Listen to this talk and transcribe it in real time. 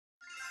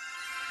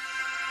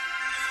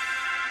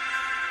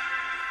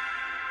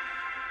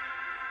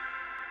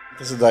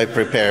This is what I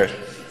prepared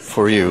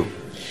for you.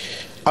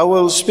 I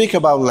will speak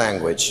about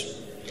language.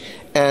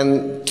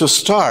 And to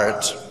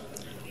start,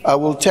 I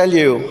will tell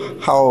you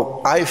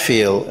how I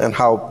feel and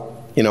how,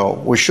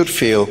 we should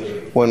feel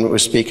when we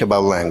speak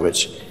about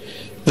language.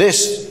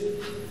 This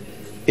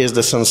is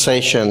the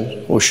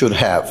sensation we should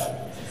have.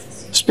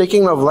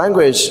 Speaking of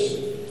language,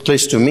 at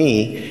least to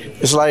me,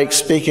 is like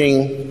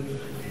speaking,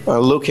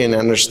 looking,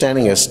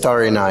 understanding a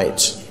starry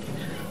night.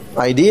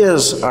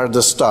 Ideas are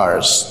the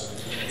stars,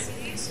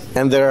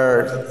 and there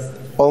are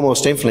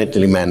almost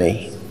infinitely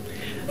many.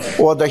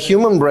 What the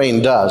human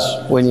brain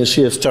does when you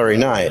see a starry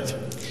night,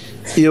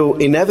 you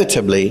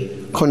inevitably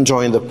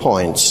conjoin the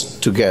points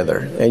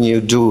together and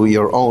you do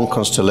your own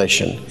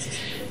constellation.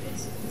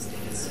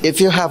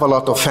 If you have a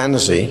lot of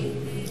fantasy,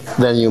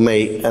 then you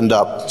may end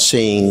up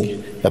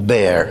seeing a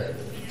bear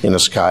in the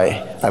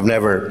sky. I've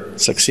never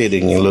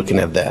succeeded in looking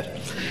at that.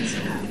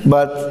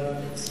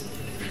 But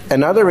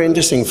another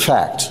interesting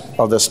fact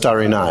of the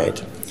starry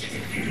night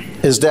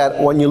is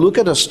that when you look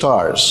at the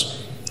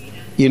stars,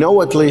 you know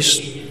at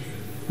least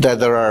that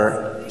there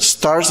are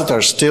stars that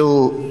are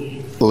still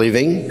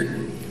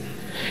living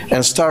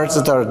and stars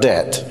that are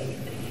dead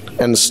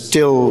and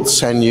still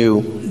send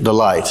you the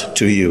light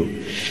to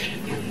you.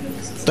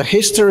 The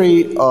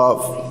history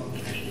of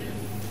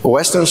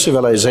Western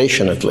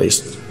civilization, at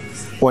least,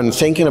 when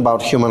thinking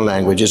about human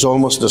language, is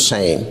almost the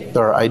same.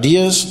 There are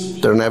ideas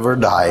that never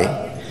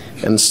die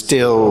and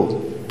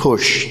still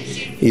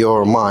push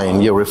your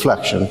mind, your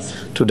reflection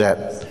to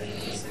that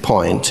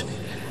point.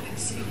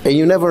 And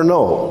you never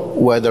know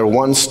whether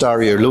one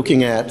star you're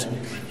looking at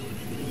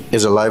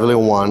is a lively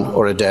one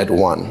or a dead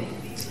one.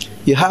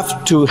 You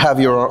have to have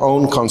your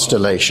own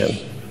constellation,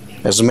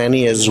 as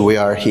many as we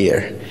are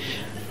here.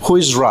 Who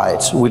is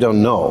right? We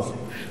don't know.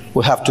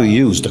 We have to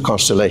use the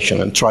constellation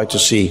and try to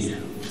see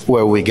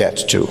where we get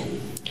to.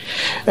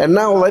 And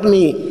now let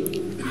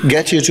me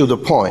get you to the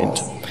point.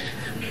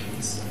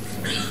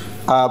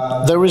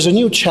 There is a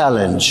new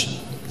challenge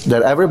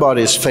that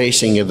everybody is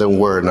facing in the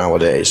world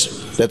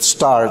nowadays that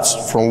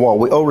starts from what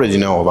we already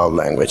know about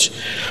language.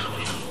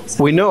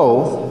 We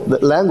know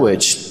that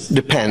language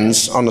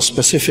depends on a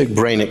specific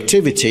brain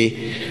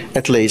activity,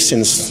 at least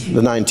since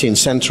the 19th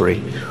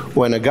century,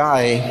 when a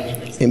guy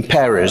in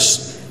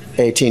Paris,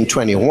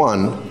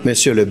 1821,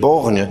 Monsieur Le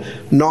Borgne,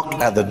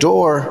 knocked at the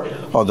door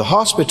of the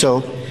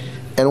hospital,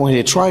 and when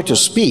he tried to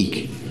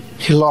speak,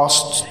 he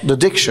lost the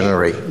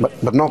dictionary,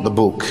 but not the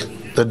book,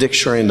 the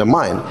dictionary in the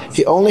mind.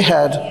 He only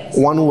had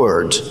one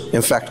word,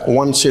 in fact,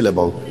 one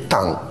syllable,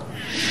 tongue.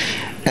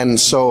 And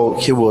so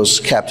he was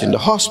kept in the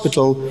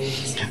hospital.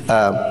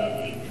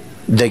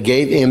 They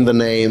gave him the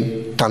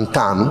name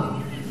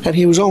Tantan, and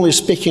he was only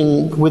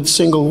speaking with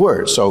single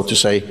words. So to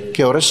say,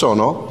 che ore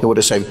sono, he would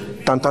have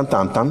said, tan tan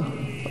tan tan,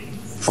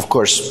 of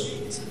course,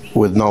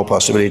 with no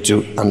possibility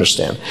to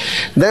understand.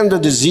 Then the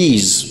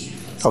disease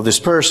of this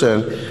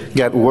person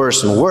got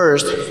worse and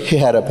worse. He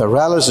had a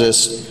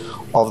paralysis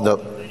of the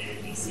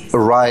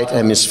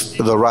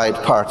right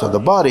part of the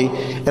body,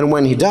 and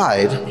when he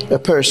died, a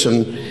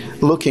person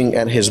looking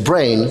at his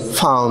brain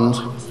found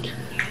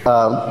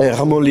a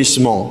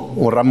ramollissement,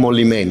 un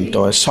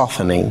rammollimento, a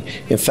softening,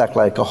 in fact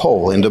like a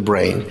hole in the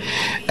brain.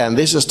 And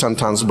this is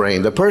Tantan's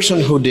brain. The person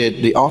who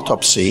did the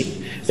autopsy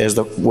is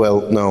the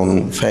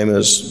well-known,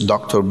 famous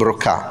Dr.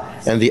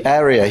 Broca, and the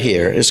area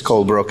here is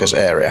called Broca's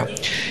area.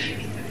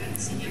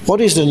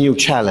 What is the new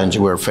challenge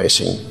we're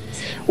facing?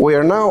 We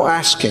are now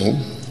asking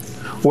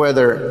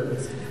whether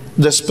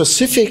the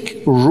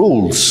specific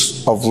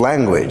rules of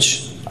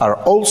language are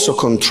also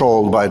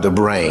controlled by the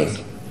brain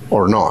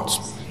or not.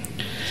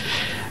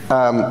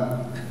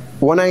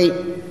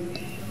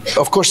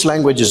 Of course,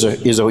 language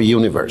is a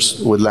universe.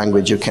 With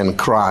language you can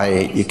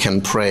cry, you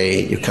can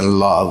pray, you can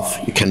love,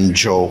 you can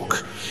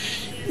joke,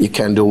 you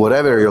can do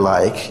whatever you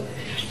like.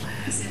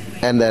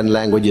 And then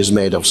language is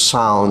made of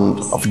sound,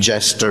 of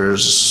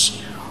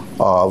gestures,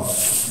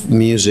 of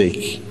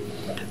music.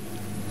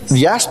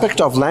 The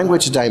aspect of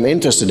language that I'm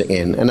interested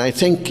in, and I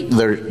think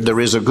there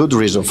is a good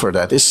reason for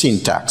that, is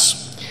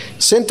syntax.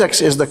 Syntax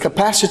is the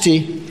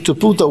capacity to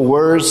put the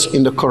words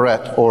in the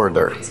correct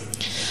order.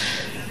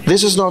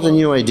 This is not a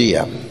new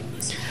idea.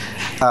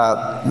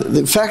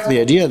 In fact, the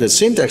idea that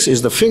syntax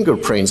is the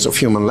fingerprints of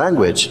human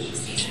language,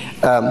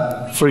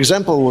 for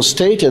example, was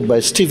stated by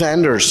Steve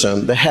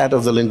Anderson, the head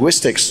of the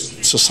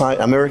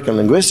American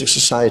Linguistics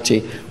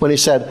Society, when he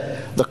said,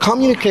 the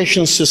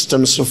communication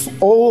systems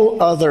of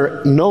all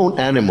other known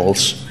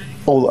animals,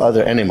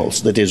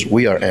 that is,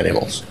 we are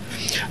animals,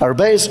 are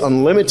based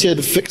on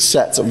limited fixed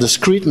sets of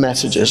discrete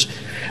messages,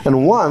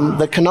 and one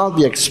that cannot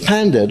be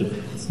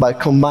expanded by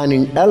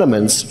combining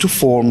elements to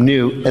form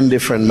new and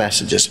different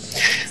messages.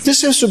 This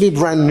seems to be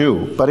brand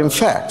new, but in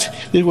fact,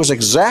 it was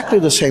exactly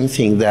the same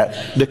thing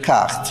that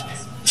Descartes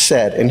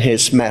said in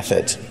his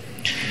method.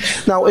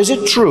 Now, is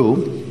it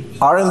true?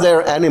 Aren't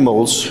there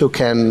animals who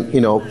can,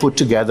 put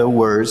together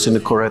words in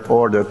the correct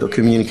order to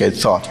communicate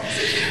thought?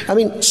 I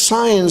mean,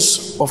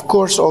 science, of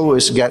course,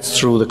 always gets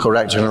through the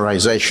correct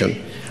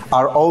generalization.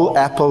 Are all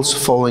apples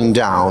falling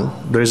down?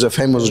 There is a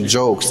famous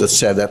joke that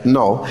said that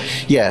no,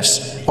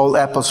 yes, all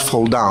apples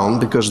fall down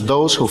because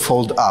those who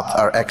fold up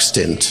are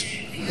extinct.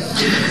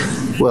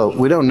 Well,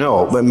 we don't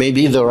know, but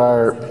maybe there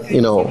are,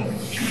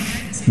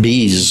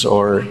 bees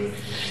or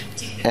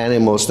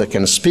animals that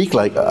can speak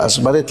like us,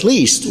 but at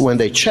least when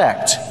they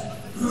checked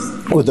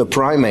with the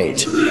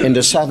primate in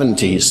the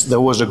 70s,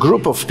 there was a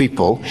group of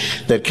people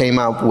that came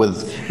up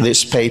with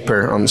this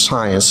paper on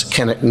science,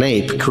 Can an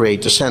Ape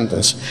Create a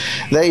Sentence?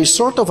 They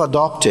sort of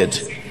adopted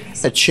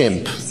a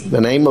chimp.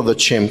 The name of the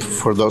chimp,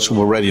 for those who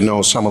already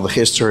know some of the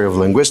history of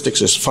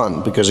linguistics, is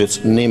fun because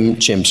it's Nim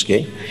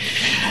Chimpsky.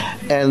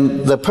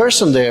 And the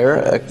person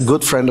there, a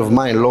good friend of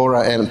mine,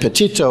 Laura Ann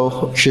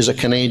Petito, she's a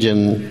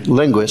Canadian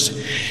linguist,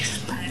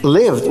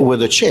 lived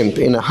with a chimp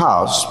in a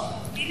house.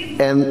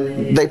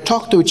 And they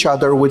talk to each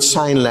other with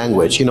sign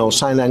language.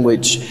 Sign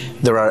language,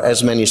 there are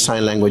as many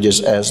sign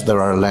languages as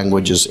there are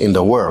languages in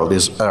the world.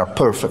 These are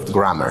perfect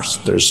grammars.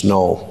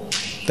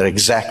 They're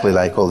exactly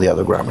like all the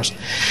other grammars.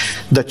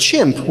 The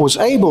chimp was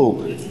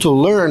able to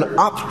learn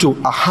up to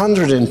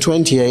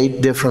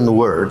 128 different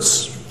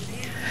words.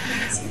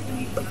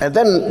 And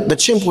then the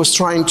chimp was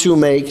trying to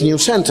make new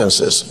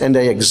sentences, and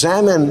they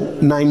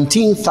examined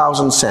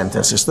 19,000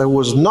 sentences. There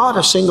was not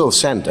a single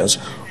sentence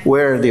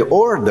where the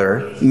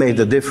order made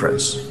a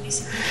difference.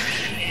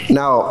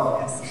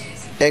 Now,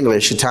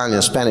 English,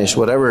 Italian, Spanish,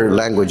 whatever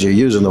language you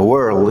use in the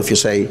world, if you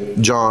say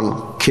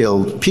John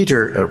killed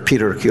Peter or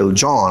Peter killed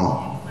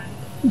John,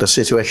 the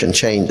situation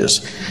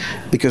changes.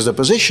 Because the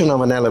position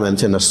of an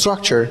element in a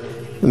structure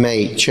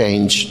may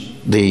change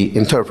the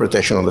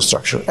interpretation of the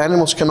structure.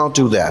 Animals cannot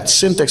do that.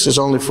 Syntax is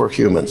only for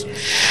humans.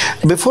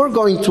 Before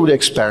going through the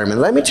experiment,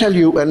 let me tell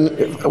you,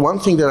 and one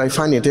thing that I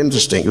find it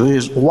interesting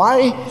is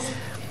why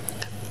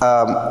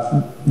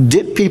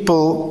did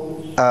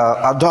people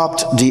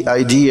adopt the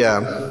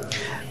idea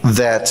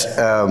that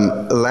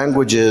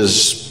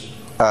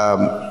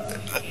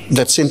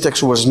that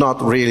syntax was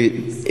not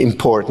really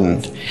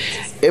important?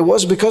 It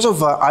was because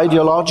of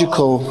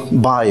ideological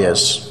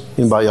bias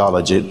in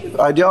biology.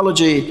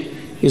 Ideology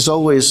is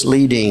always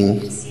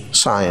leading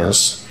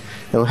science,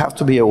 and we have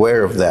to be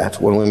aware of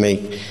that when we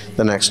make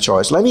the next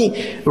choice. Let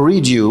me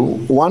read you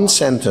one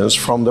sentence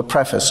from the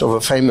preface of a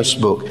famous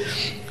book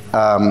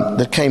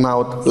that came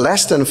out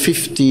less than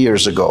 50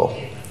 years ago.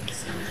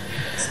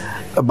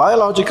 A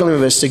biological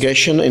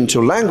investigation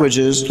into language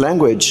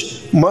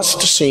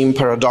must seem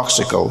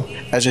paradoxical,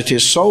 as it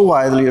is so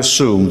widely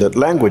assumed that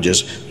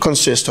languages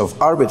consist of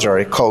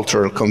arbitrary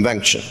cultural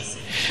convention.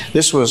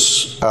 This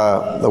was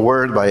the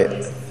word by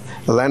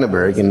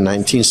Lenneberg in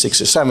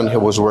 1967. He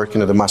was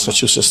working at the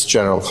Massachusetts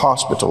General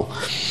Hospital.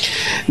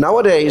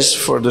 Nowadays,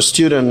 for the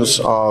students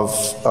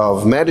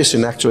of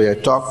medicine, actually I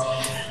talked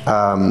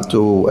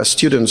to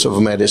students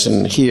of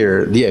medicine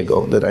here,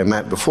 Diego, that I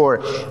met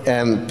before,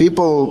 and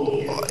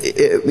people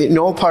in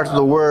all parts of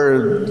the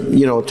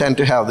world, tend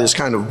to have this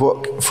kind of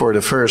book for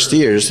the first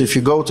years. If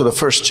you go to the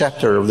first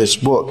chapter of this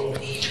book,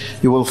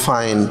 you will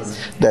find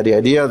that the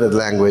idea that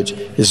language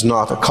is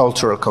not a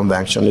cultural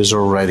convention is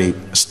already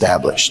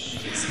established.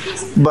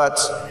 But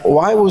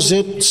why was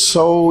it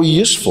so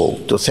useful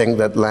to think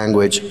that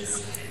language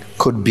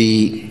could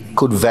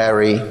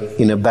vary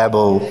in a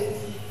Babel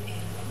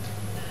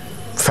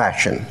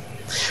fashion?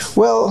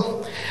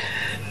 Well,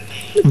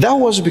 that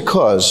was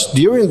because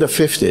during the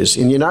 50s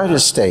in the United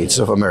States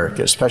of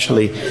America,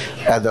 especially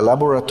at the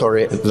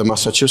laboratory at the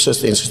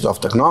Massachusetts Institute of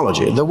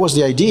Technology, there was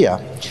the idea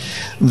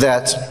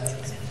that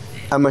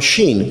a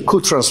machine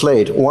could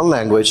translate one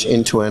language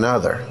into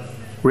another.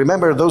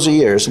 Remember those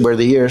years where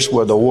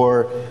the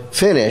war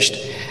finished,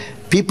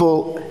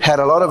 people had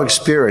a lot of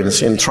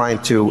experience in trying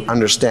to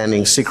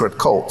understanding secret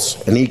codes.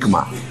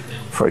 Enigma,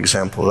 for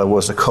example, that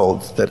was a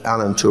code that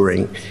Alan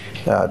Turing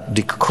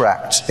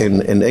cracked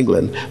in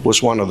England,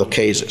 was one of the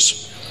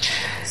cases.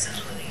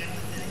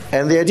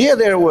 And the idea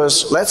there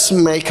was, let's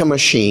make a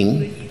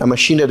machine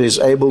that is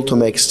able to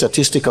make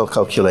statistical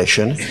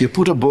calculation. You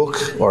put a book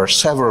or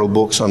several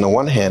books on the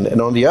one hand,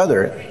 and on the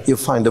other, you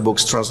find the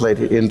books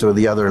translated into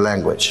the other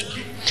language.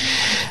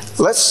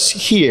 Let's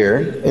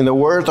hear, in the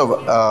word of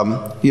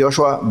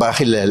Yoshua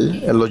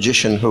Bachilel, a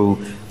logician who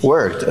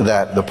worked at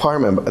that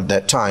department at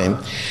that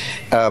time,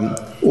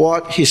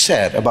 what he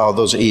said about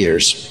those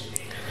years.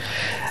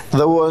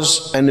 There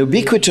was an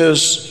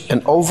ubiquitous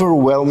and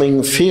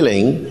overwhelming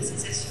feeling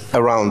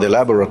around the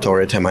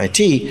laboratory at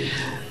MIT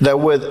that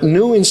with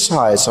new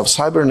insights of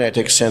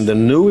cybernetics and the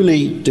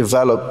newly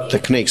developed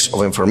techniques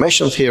of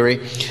information theory,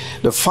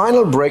 the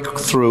final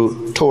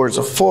breakthrough towards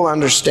a full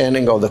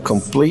understanding of the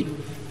complete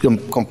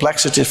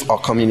complexities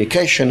of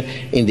communication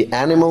in the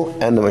animal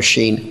and the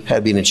machine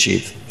had been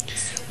achieved.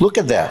 Look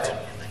at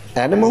that.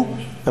 Animal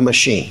and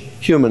machine.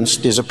 Humans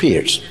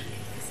disappears.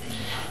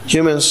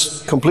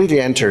 Humans completely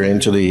enter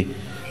into the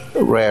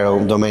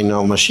realm domain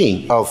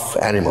of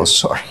animals,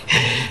 sorry.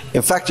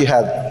 In fact, you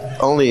had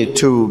only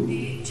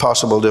two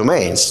possible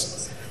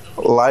domains: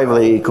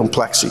 lively,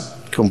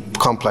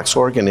 complex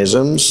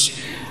organisms,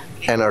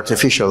 and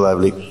artificial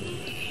lively,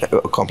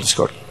 complex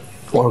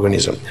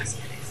organism.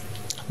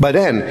 But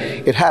then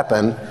it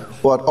happened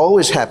what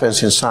always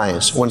happens in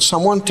science. When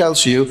someone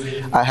tells you,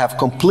 I have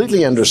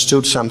completely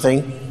understood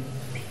something,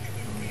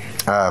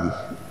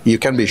 you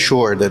can be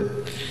sure that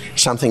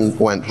something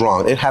went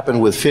wrong. It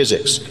happened with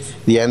physics.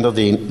 The end of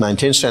the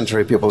 19th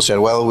century, people said,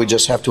 well, we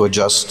just have to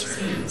adjust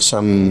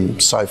some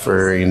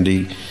cipher in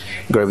the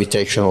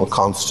gravitational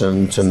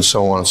constant and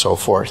so on and so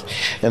forth.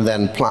 And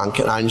then Planck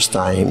and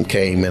Einstein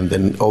came and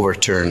then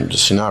overturned the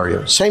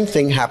scenario. Same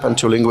thing happened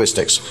to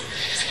linguistics.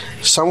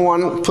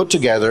 Someone put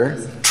together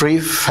 3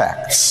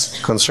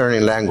 facts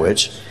concerning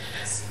language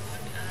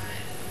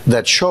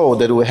that show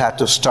that we had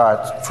to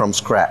start from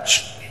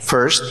scratch.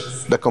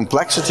 First, the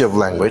complexity of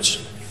language.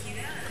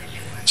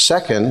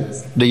 Second,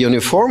 the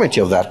uniformity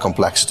of that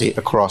complexity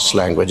across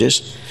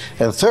languages.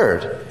 And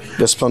third,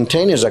 the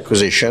spontaneous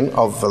acquisition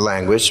of a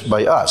language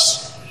by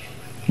us,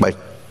 by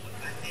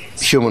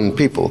human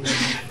people.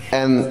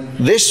 And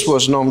this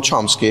was Noam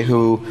Chomsky,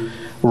 who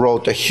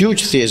wrote a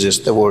huge thesis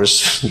that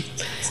was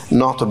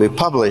not to be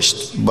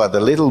published, but a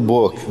little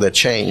book that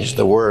changed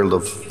the world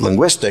of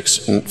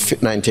linguistics in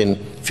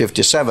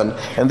 1957.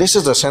 And this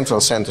is the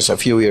central sentence a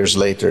few years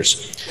later.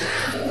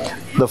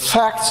 The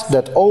fact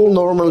that all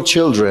normal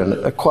children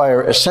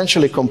acquire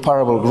essentially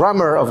comparable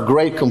grammar of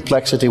great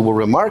complexity with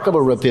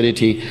remarkable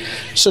rapidity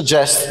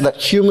suggests that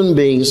human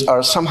beings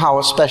are somehow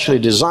especially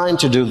designed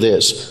to do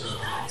this,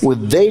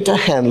 with data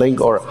handling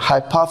or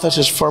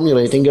hypothesis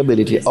formulating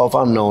ability of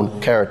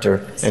unknown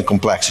character and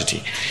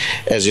complexity.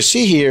 As you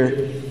see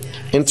here,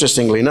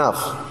 interestingly enough,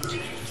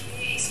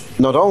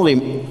 not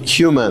only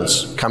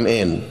humans come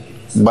in,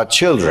 but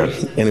children,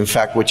 and in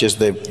fact, which is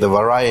the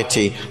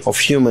variety of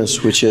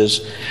humans which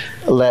is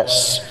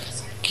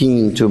less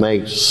keen to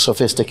make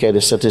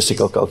sophisticated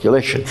statistical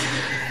calculation.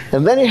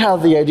 And then you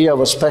have the idea of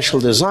a special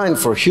design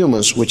for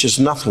humans, which is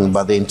nothing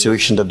but the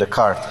intuition that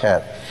Descartes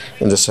had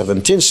in the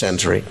 17th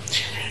century.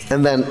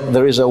 And then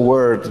there is a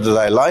word that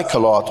I like a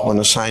lot when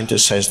a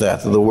scientist says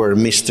that, the word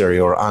mystery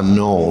or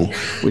unknown,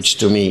 which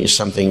to me is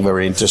something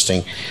very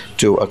interesting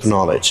to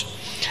acknowledge.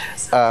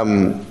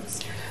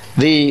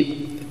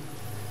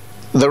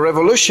 The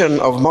revolution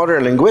of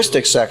modern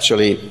linguistics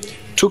actually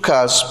took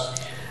us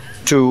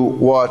to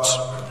what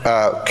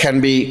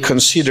can be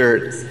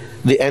considered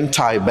the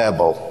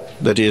anti-Babel.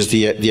 That is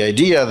the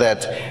idea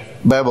that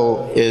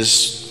Babel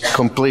is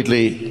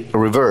completely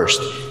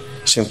reversed.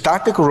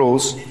 Syntactic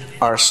rules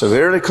are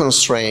severely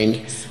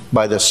constrained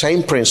by the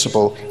same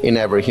principle in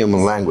every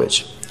human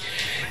language.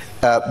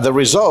 The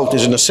result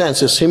is, in a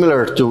sense, is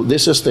similar to,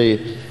 this is the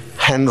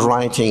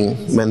handwriting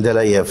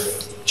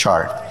Mendeleev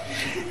chart.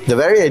 The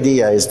very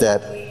idea is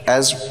that,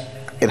 as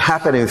it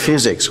happened in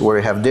physics, where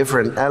you have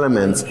different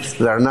elements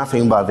that are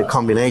nothing but the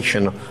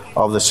combination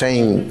of the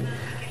same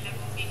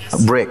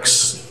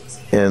bricks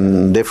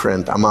in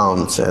different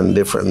amounts and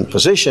different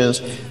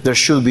positions, there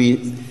should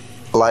be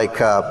like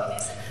a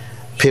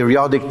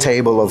periodic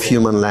table of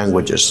human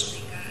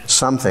languages,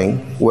 something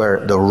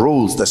where the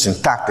rules, the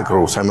syntactic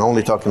rules, I'm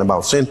only talking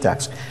about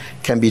syntax,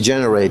 can be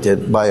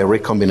generated by a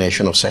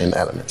recombination of same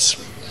elements.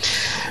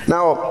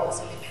 Now,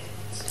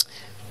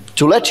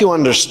 to let you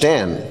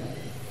understand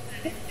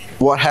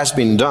what has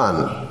been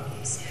done,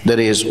 that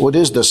is, what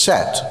is the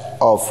set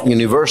of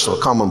universal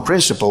common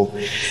principle,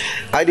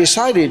 I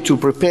decided to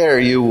prepare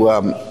you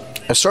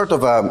a sort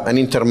of an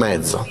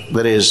intermezzo,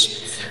 that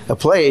is, a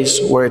place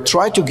where I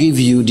try to give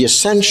you the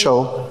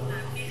essential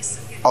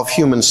of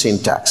human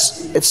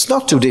syntax. It's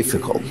not too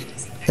difficult.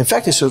 In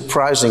fact, it's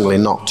surprisingly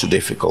not too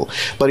difficult,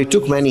 but it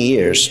took many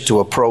years to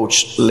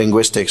approach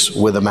linguistics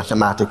with a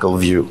mathematical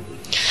view.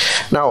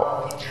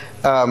 Now,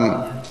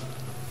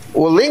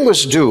 what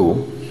linguists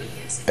do,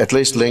 at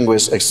least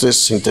linguists,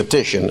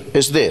 synthetician,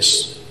 is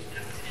this.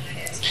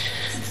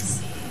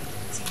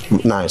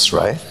 Nice,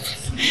 right?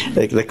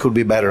 There could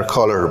be better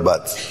color,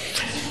 but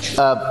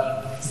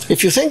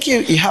if you think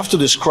you have to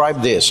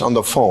describe this on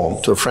the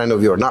phone to a friend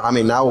of yours, now, I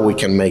mean, now we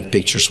can make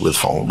pictures with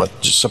phone, but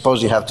just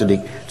suppose you have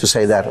to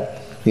say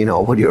that, you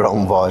know, with your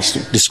own voice, to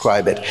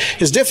describe it.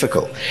 It's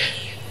difficult.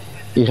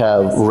 You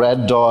have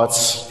red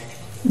dots,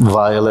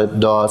 violet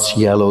dots,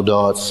 yellow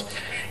dots,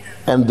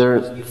 and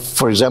there,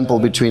 for example,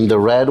 between the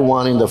red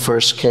one in the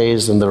first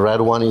case and the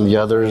red one in the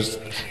others,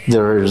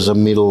 there is a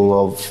middle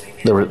of,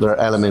 there are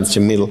elements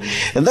in the middle.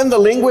 And then the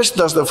linguist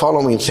does the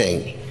following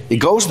thing. He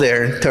goes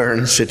there and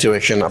turns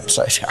situation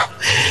upside down.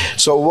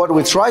 So what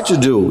we try to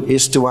do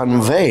is to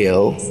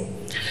unveil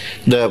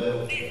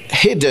the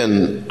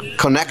hidden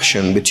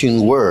connection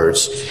between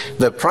words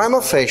that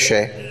prima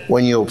facie,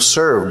 when you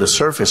observe the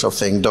surface of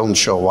things, don't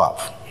show up.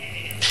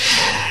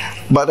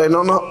 But I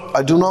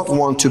do not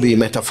want to be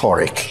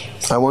metaphoric.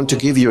 I want to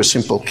give you a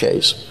simple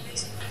case.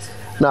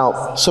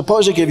 Now,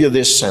 suppose I give you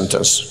this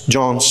sentence,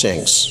 John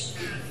sings.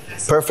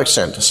 Perfect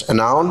sentence. A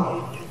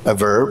noun, a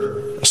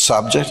verb, a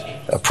subject,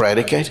 a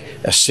predicate,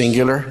 a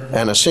singular,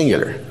 and a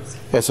singular.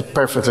 It's a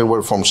perfectly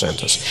word-formed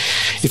sentence.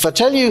 If I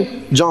tell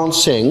you John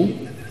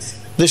sing,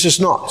 this is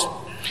not.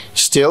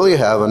 Still, you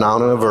have a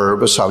noun and a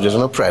verb, a subject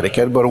and a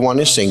predicate, but one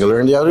is singular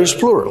and the other is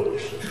plural.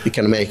 You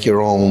can make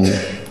your own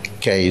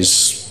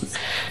case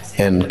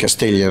and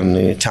Castilian,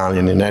 and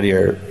Italian, and any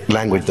other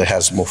language that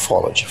has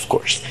morphology, of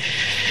course.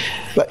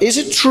 But is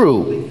it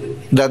true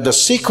that the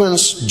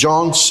sequence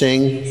John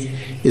sing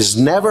is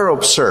never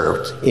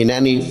observed in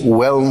any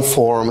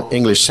well-informed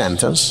English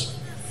sentence?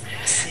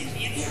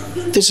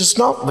 This is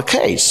not the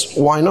case.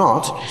 Why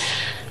not?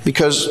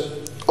 Because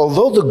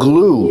although the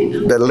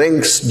glue that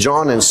links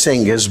John and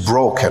sing is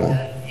broken,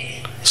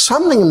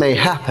 something may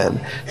happen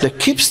that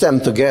keeps them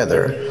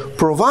together,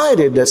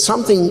 provided that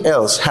something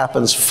else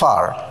happens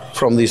far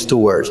from these two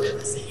words.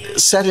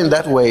 Said in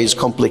that way is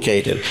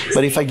complicated,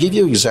 but if I give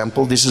you an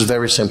example, this is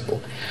very simple.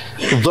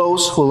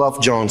 Those who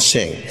love John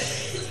sing.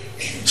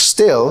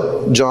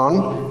 Still,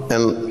 John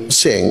and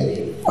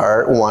sing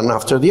are one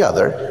after the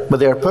other, but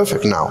they are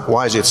perfect now.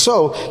 Why is it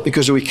so?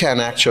 Because we can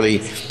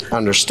actually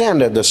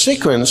understand that the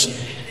sequence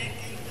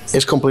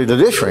is completely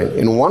different.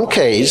 In one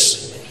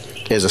case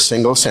is a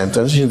single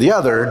sentence, in the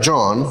other,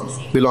 John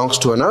belongs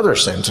to another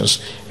sentence,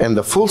 and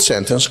the full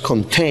sentence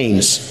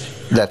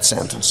contains that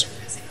sentence.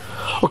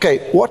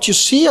 Okay, what you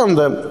see on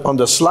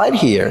the slide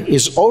here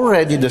is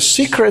already the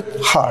secret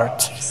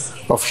heart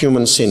of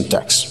human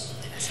syntax.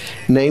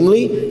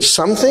 Namely,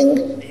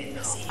 something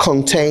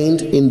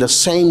contained in the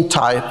same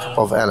type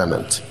of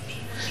element.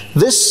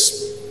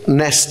 This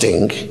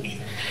nesting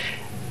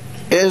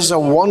is a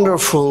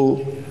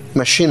wonderful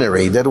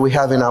machinery that we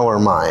have in our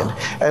mind,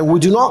 and we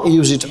do not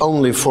use it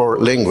only for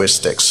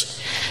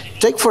linguistics.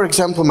 Take, for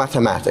example,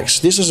 mathematics.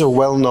 This is a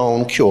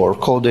well-known curve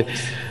called the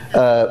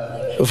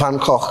Van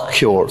Gogh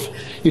curve.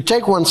 You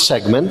take one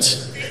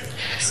segment,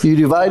 you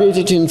divide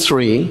it in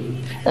three,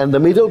 and the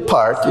middle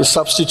part is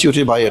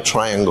substituted by a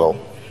triangle.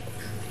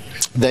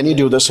 Then you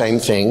do the same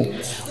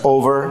thing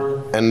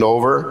over and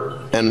over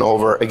and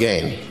over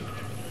again.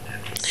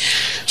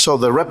 So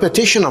the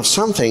repetition of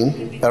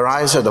something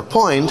arrives at a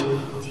point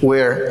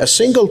where a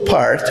single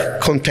part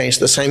contains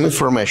the same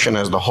information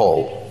as the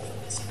whole.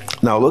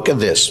 Now look at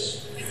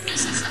this.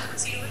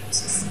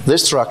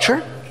 This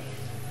structure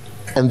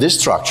and this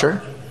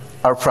structure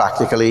are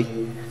practically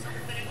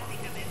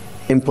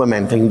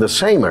implementing the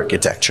same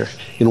architecture.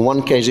 In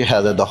one case you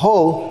have that the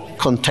whole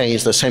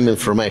contains the same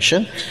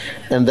information,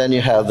 and then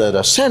you have that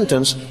a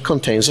sentence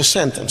contains a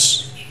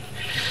sentence.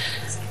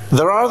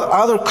 There are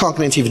other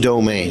cognitive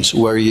domains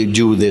where you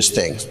do these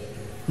things.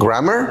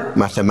 Grammar,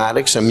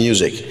 mathematics, and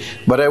music.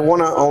 But I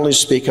want to only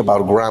speak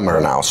about grammar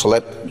now, so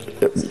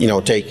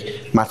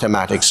take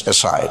mathematics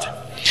aside.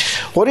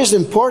 What is the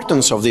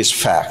importance of this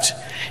fact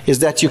is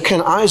that you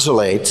can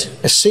isolate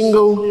a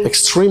single,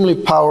 extremely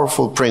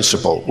powerful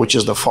principle, which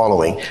is the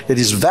following, that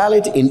is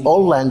valid in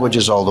all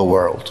languages all the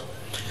world.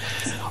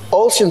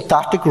 All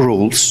syntactic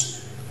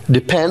rules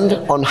depend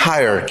on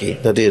hierarchy,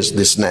 that is,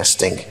 this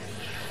nesting,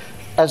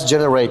 as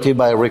generated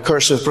by a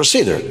recursive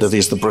procedure, that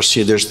is, the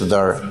procedures that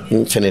are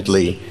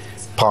infinitely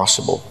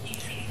possible,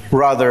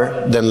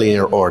 rather than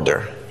linear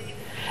order.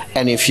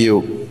 And if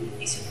you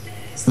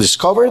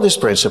discover this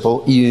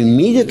principle, you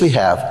immediately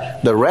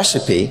have the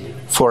recipe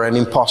for an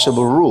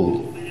impossible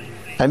rule.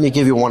 Let me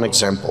give you one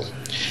example.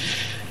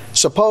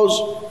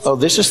 Suppose,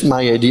 this is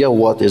my idea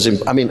what is,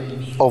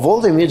 of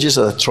all the images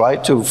that I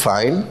tried to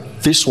find,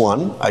 this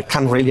one I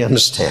can't really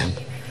understand.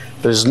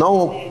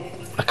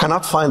 I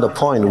cannot find a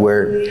point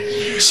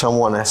where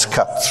someone has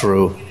cut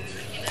through.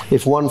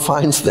 If one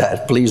finds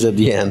that, please at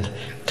the end,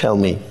 tell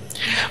me.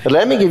 But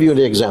let me give you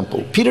the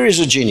example. Peter is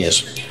a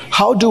genius.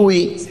 How do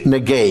we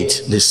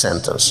negate this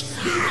sentence?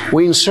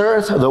 We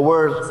insert the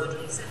word,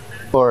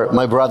 or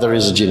my brother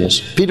is a genius.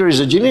 Peter is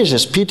a genius,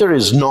 as Peter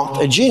is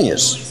not a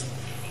genius.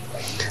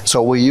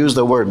 So we use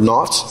the word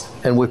not,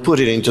 and we put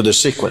it into the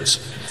sequence.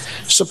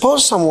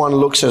 Suppose someone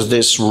looks at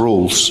these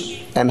rules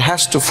and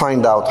has to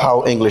find out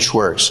how English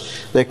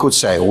works. They could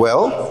say,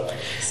 well,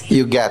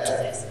 you get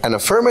an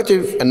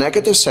affirmative, a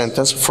negative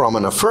sentence from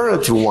an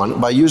affirmative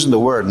one by using the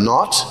word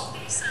not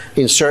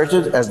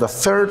inserted as the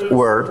third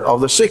word of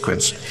the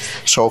sequence.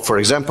 So, for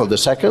example, the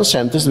second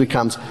sentence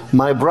becomes,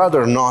 my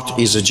brother not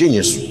is a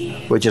genius,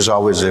 which is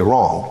always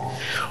wrong.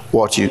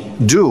 What you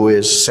do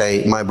is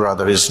say, my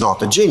brother is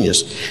not a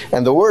genius.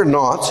 And the word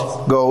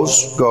not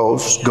goes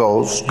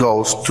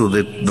to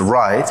the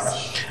right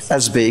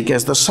as big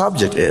as the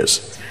subject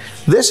is.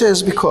 This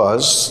is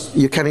because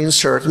you can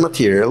insert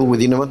material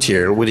within a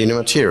material within a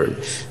material.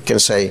 You can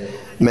say,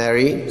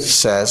 Mary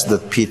says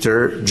that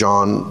Peter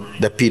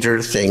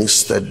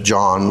thinks that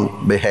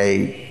John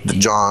behaved, that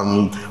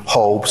John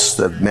hopes,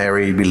 that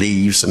Mary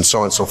believes, and so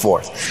on and so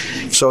forth.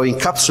 So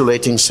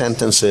encapsulating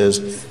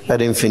sentences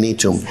ad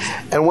infinitum.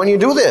 And when you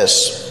do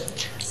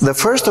this, the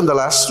first and the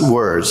last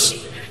words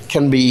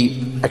can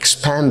be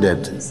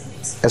expanded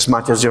as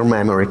much as your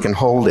memory can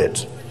hold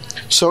it.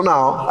 So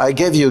now I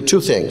gave you two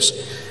things.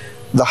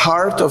 The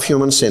heart of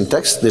human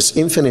syntax, this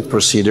infinite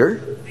procedure.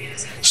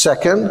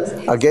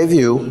 Second, I gave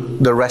you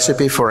the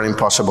recipe for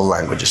impossible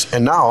languages.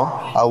 And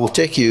now I will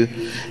take you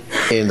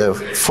in the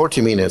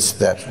 40 minutes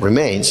that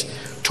remains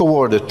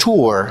toward a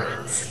tour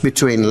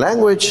between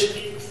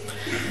language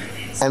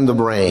and the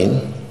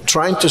brain,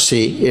 trying to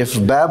see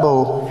if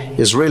Babel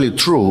is really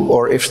true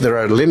or if there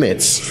are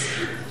limits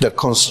that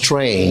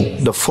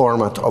constrain the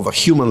format of a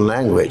human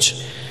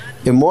language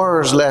in more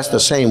or less the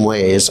same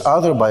way as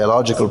other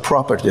biological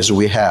properties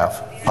we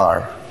have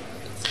are.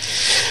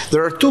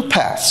 There are two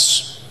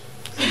paths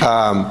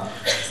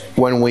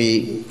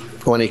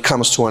when it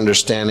comes to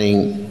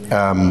understanding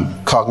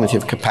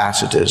cognitive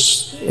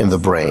capacities in the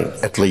brain,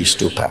 at least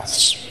two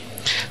paths.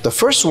 The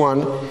first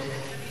one,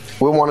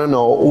 we want to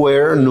know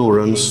where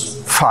neurons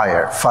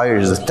fire. Fire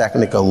is a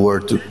technical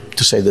word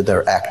to say that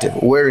they're active.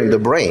 Where in the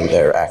brain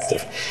they're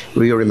active.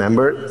 Do you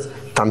remember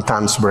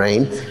Tantan's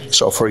brain?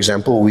 So, for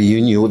example,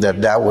 we knew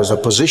that that was a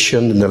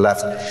position in the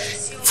left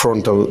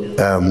frontal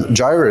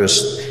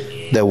gyrus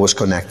that was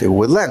connected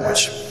with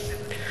language.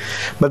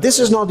 But this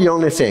is not the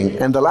only thing.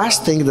 And the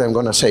last thing that I'm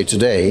going to say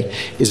today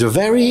is a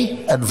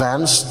very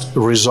advanced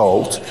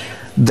result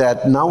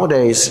that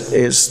nowadays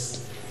is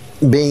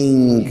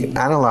being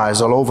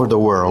analyzed all over the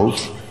world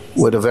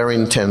with a very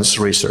intense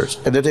research.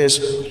 And that is,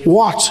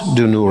 what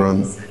do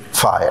neurons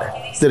fire?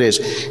 That is,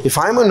 if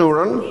I'm a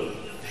neuron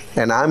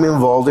and I'm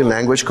involved in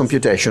language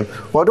computation,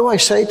 what do I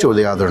say to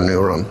the other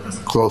neuron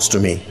close to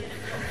me?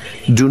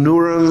 Do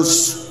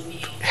neurons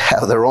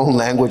have their own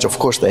language? Of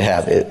course they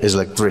have, it is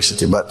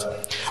electricity. But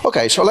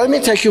okay, so let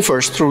me take you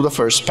first through the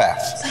first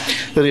path.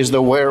 That is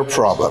the where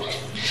problem,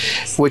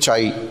 which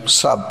I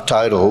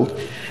subtitled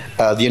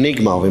the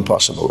enigma of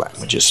impossible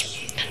languages.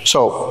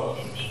 So,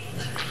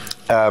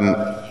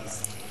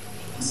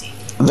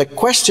 the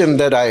question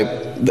that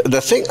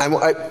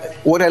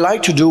what I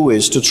like to do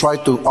is to try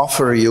to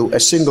offer you a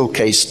single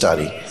case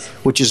study,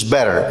 which is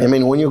better. I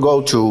mean, when you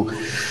go to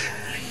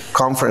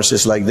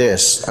conferences like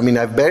this, I mean,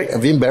 I've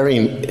been very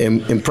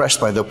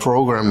impressed by the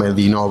program and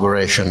the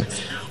inauguration.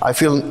 I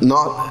feel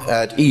not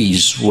at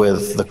ease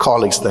with the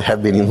colleagues that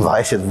have been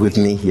invited with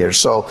me here.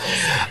 So,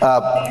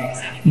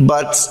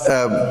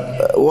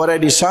 what I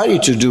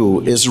decided to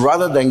do is,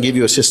 rather than give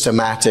you a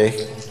systematic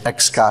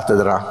ex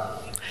cathedra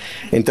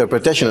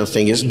interpretation of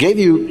things, give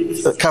you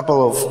a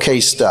couple of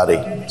case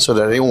studies so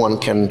that anyone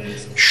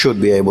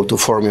should be able to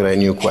formulate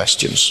new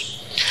questions.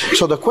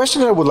 So the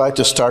question I would like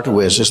to start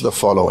with is the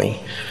following.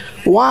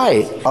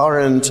 Why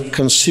aren't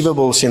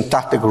conceivable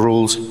syntactic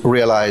rules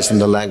realized in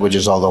the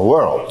languages of the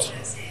world?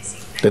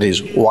 That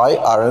is, why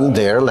aren't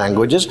there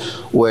languages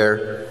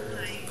where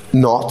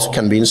not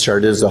can be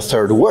inserted as a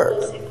third word?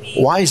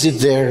 Why is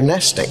it there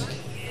nesting?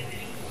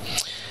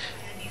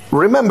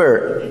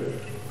 Remember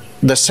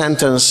the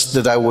sentence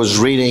that I was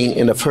reading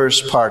in the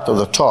first part of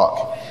the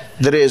talk.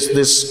 That is,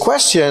 this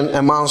question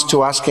amounts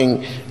to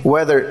asking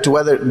whether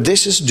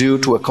this is due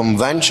to a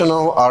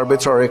conventional,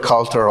 arbitrary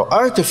cultural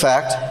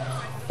artifact,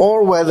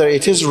 or whether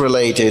it is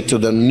related to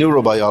the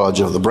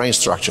neurobiology of the brain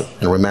structure.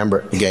 And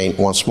remember, again,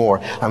 once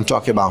more, I'm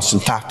talking about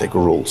syntactic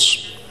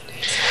rules.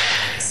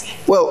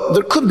 Well,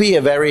 there could be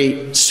a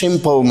very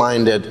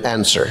simple-minded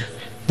answer.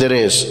 That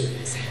is,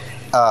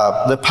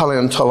 the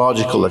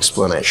paleontological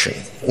explanation.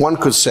 One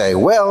could say,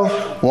 well,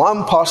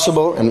 one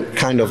possible and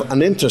kind of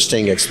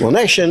uninteresting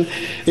explanation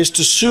is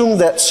to assume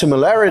that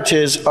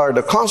similarities are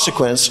the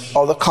consequence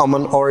of the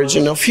common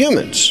origin of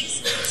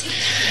humans.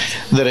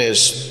 That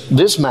is,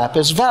 this map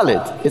is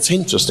valid. It's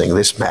interesting,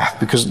 this map,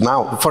 because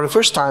now, for the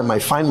first time, I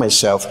find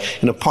myself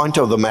in a point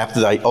of the map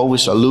that I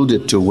always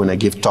alluded to when I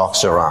give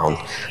talks around.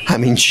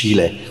 I'm in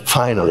Chile,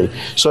 finally.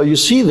 So you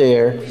see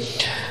there,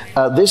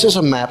 this is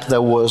a map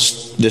that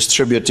was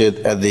distributed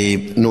at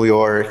the New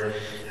York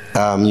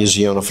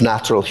Museum of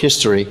Natural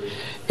History.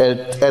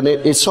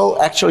 It's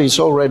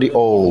already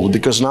old,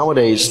 because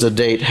nowadays the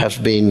date has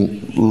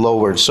been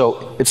lowered.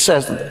 So it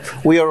says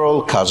we are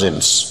all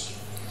cousins.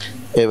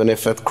 Even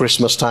if at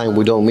Christmas time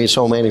we don't meet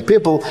so many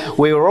people,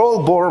 we were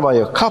all born by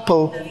a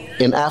couple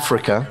in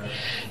Africa,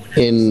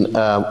 in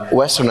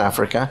Western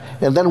Africa,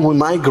 and then we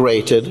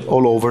migrated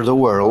all over the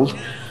world,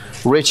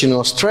 reaching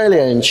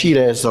Australia and Chile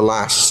as the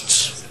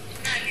last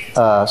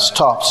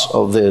stops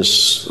of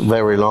this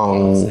very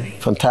long,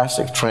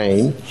 fantastic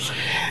train.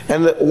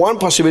 And one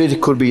possibility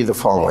could be the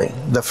following.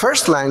 The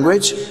first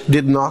language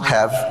did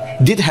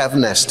have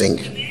nesting.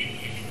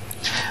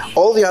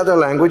 All the other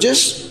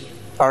languages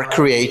are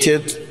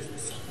created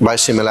by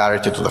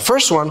similarity to the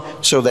first one,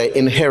 so they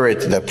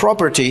inherit the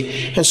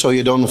property, and so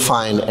you don't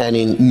find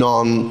any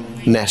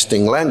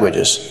non-nesting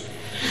languages.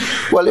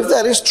 Well, if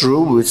that is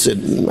true,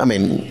 I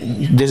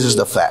mean, this is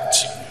the fact.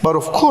 But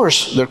of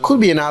course, there could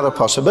be another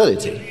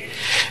possibility.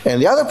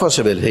 And the other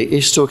possibility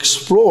is to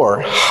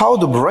explore how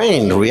the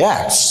brain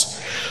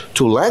reacts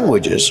to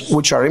languages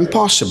which are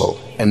impossible.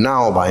 And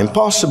now by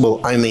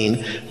impossible, I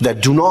mean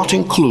that do not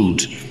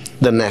include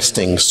the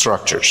nesting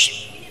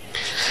structures.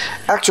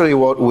 Actually,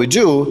 what we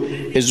do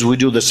is we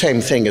do the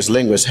same thing as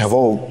linguists have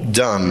all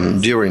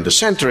done during the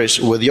centuries,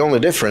 with the only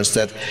difference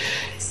that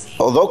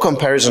although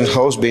comparison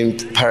has been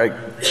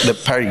the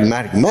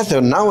paradigmatic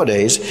method,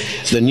 nowadays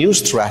the new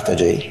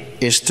strategy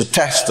is to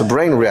test the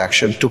brain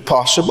reaction to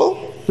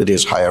possible, that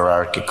is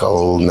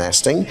hierarchical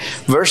nesting,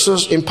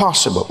 versus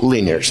impossible,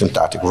 linear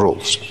syntactic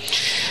rules.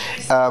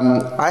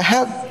 I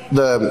had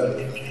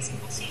the,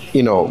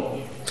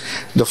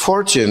 the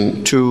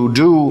fortune to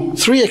do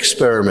 3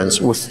 experiments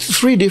with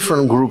 3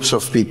 different groups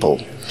of people.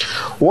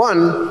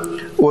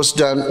 One was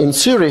done in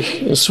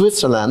Zurich, in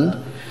Switzerland,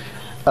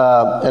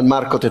 and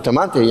Marco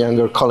Tetamante, a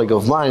younger colleague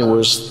of mine,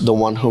 was the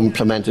one who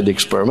implemented the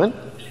experiment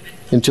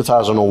in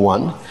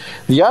 2001.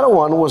 The other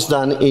one was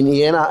done in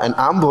Jena and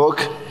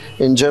Hamburg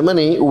in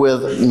Germany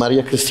with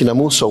Maria Cristina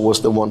Musso,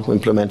 was the one who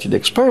implemented the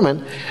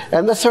experiment.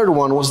 And the third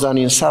one was done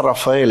in San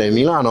Raffaele,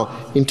 Milano,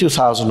 in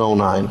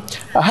 2009.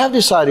 I have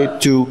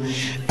decided to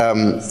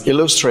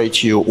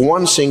illustrate you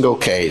one single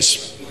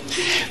case.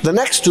 The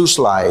next 2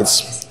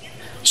 slides,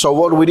 so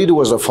what we did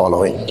was the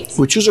following.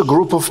 We chose a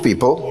group of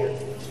people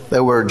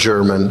that were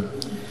German.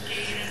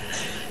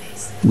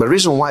 The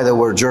reason why they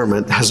were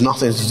German has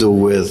nothing to do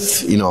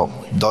with,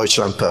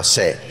 Deutschland per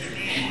se.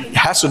 It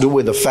has to do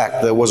with the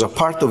fact there was a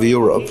part of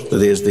Europe,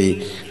 that is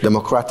the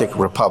Democratic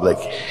Republic,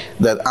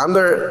 that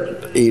under,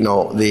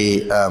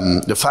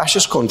 the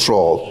fascist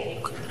control,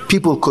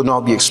 people could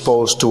not be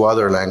exposed to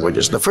other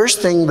languages. The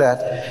first thing that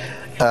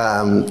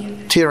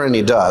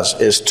tyranny does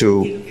is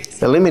to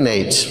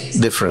eliminate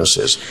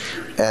differences.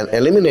 And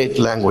eliminate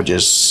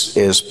languages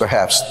is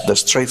perhaps the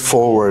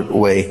straightforward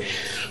way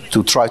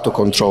to try to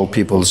control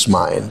people's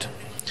mind.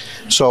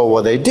 So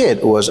what they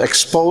did was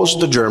expose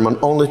the German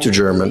only to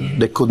German.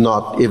 They could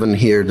not even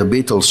hear the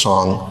Beatles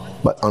song,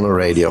 but on a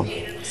radio.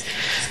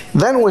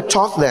 Then we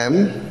taught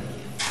them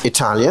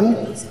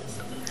Italian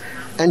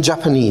and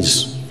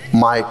Japanese,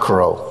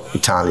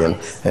 micro-Italian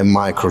and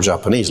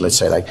micro-Japanese, let's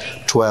say like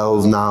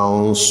 12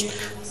 nouns,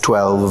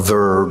 12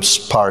 verbs,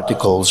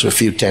 particles, a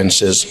few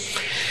tenses.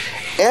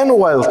 And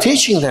while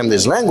teaching them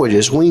these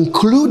languages, we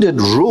included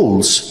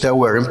rules that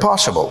were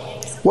impossible.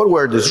 What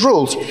were these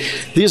rules?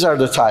 These are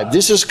the type.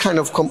 This is kind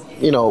of,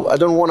 I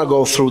don't want to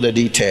go through the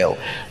detail,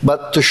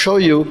 but to show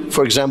you,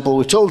 for example,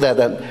 we told that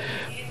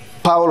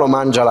Paolo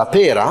mangia la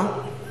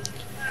pera.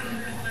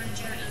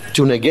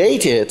 To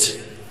negate it,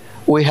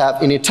 we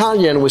have, in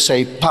Italian, we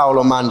say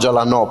Paolo mangia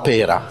la no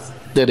pera.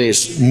 That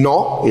is,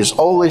 no is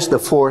always the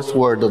 4th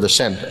word of the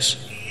sentence.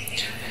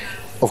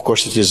 Of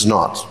course, it is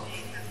not.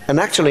 And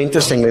actually,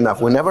 interestingly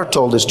enough, we never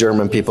told these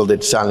German people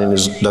that Italian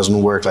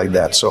doesn't work like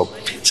that. So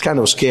it's kind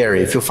of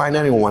scary. If you find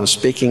anyone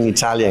speaking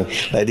Italian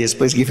like this,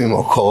 please give him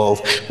a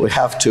call. We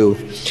have to,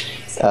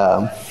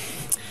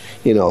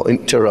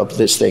 interrupt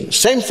this thing.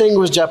 Same thing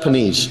with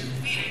Japanese.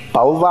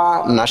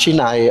 Pauwa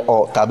nashinai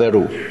o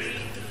taberu.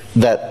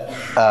 That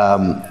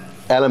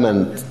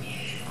element,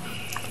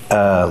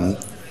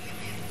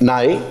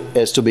 nai,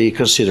 is to be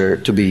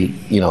considered to be,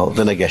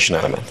 the negation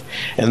element.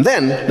 And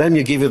then, let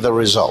me give you the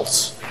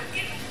results.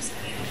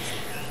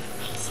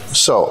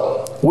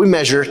 So, we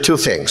measure 2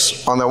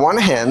 things. On the one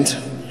hand,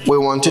 we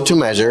wanted to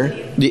measure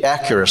the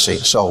accuracy.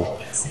 So,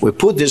 we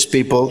put these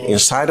people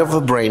inside of a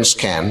brain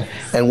scan,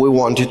 and we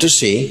wanted to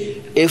see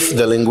if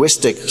the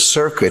linguistic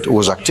circuit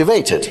was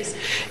activated.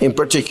 In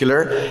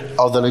particular,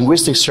 of the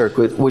linguistic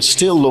circuit, we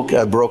still look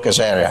at Broca's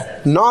area.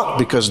 Not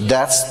because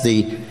that's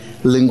the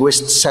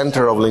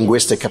center of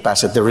linguistic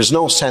capacity. There is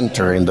no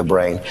center in the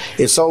brain.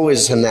 It's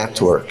always a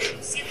network.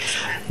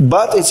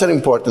 But it's an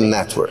important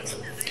network.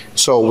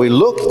 So we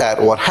looked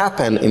at what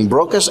happened in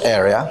Broca's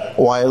area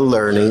while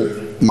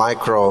learning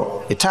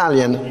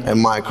micro-Italian and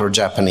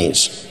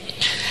micro-Japanese.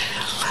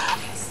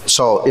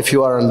 So if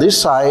you are on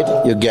this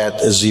side, you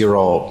get a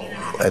 0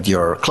 at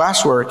your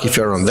classwork. If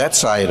you're on that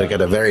side, you get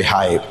a very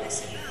high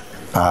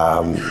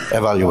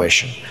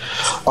evaluation.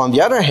 On the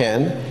other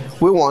hand,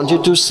 we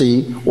wanted to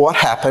see what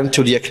happened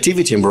to the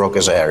activity in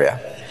Broca's area.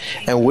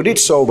 And we did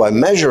so by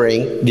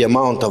measuring the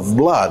amount of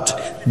blood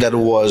that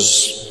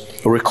was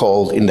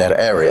recalled in that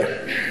area.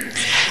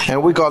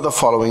 And we got the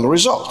following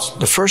results.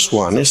 The first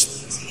one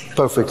is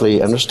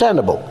perfectly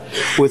understandable.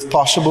 With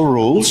possible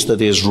rules, that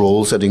is,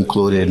 rules that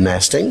included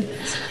nesting,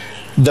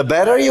 the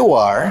better you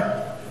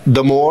are,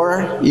 the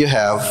more you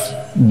have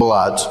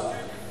blood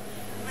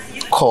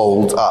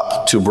called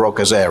up to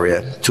Broca's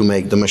area to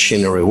make the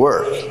machinery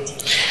work.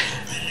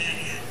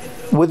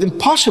 With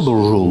impossible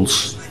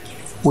rules,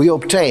 we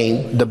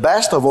obtain the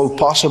best of all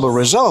possible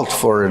results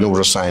for a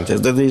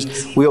neuroscientist. That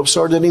is, we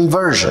observed an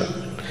inversion.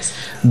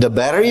 The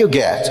better you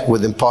get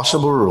with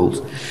impossible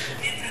rules,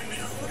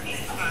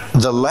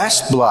 the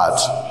less blood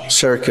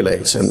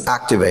circulates and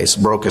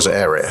activates Broca's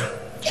area.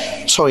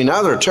 So in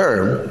other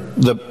terms,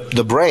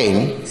 the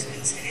brain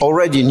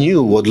already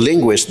knew what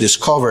linguists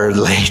discovered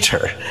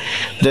later.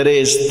 That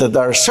is, that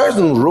there are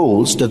certain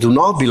rules that do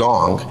not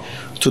belong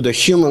to the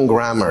human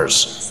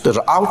grammars that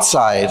are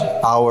outside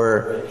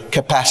our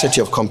capacity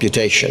of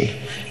computation.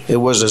 It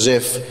was as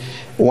if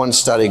one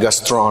studied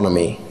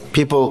gastronomy.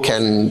 People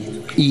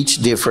can eat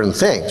different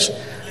things,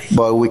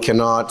 but we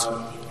cannot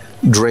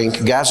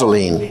drink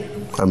gasoline.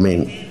 I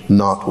mean,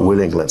 not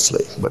willingly,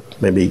 but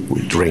maybe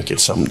we drink it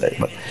someday.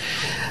 But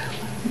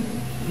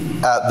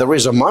there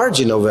is a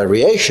margin of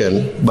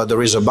variation, but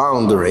there is a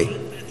boundary.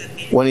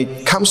 when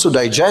it comes to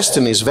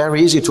digestion, it's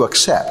very easy to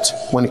accept.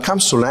 When it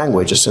comes to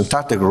language, a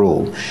syntactic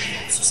rule,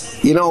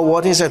 you know,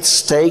 what is at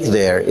stake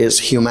there is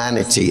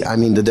humanity. I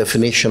mean, the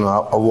definition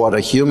of what a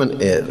human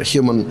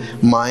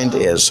mind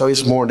is. So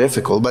it's more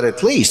difficult. But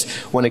at least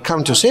when it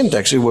comes to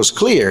syntax, it was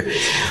clear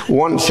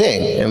one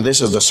thing, and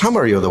this is the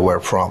summary of the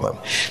word problem.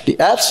 The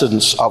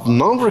absence of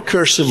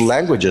non-recursive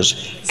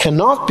languages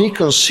cannot be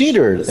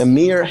considered a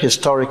mere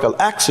historical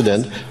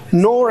accident,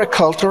 nor a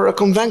cultural or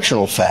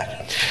conventional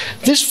fact.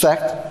 This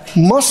fact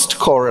must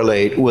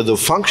correlate with the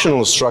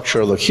functional structure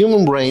of the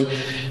human brain,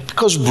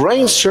 because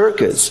brain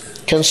circuits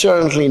can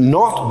certainly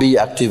not be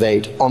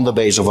activated on the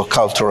basis of a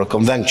cultural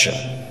convention.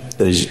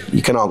 That is,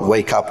 you cannot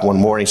wake up one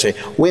morning and say,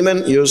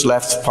 women use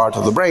left part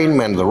of the brain,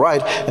 men the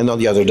right, and on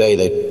the other day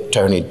they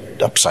turn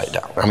it upside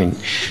down. I mean,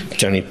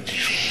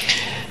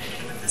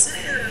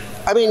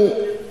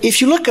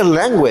 if you look at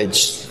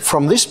language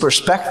from this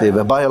perspective,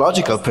 a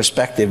biological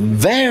perspective,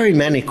 very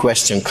many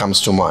questions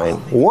comes to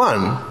mind.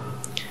 One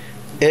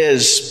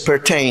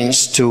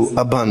pertains to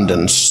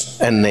abundance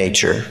and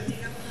nature.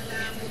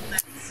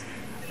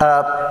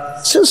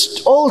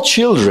 Since all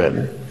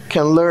children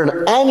can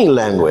learn any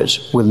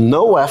language with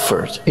no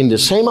effort in the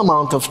same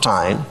amount of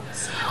time,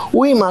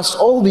 we must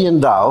all be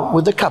endowed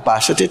with the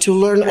capacity to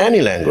learn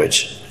any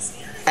language.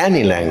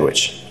 Any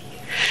language.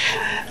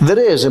 That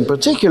is, in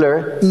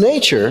particular,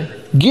 nature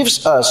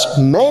gives us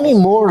many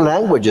more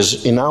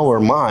languages in our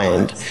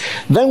mind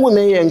than we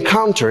may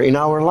encounter in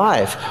our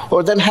life,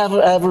 or than have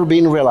ever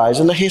been realized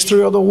in the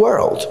history of the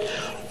world.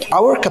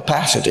 Our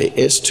capacity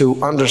is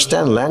to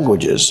understand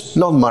languages,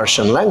 not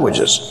Martian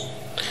languages.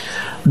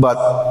 But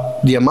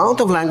the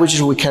amount of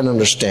languages we can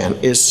understand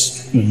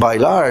is, by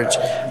large,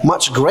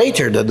 much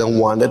greater than the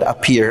one that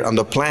appear on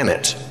the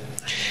planet.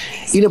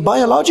 In a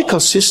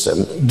biological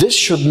system, this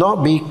should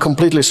not be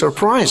completely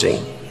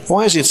surprising.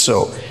 Why is it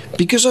so?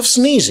 Because of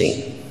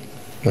sneezing.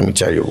 Let me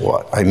tell you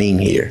what I mean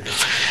here.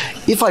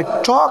 If I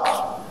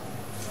talk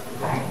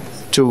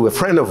to a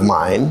friend of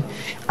mine,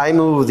 I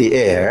move the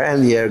air,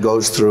 and the air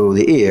goes through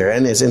the ear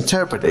and is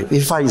interpreted.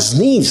 If I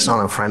sneeze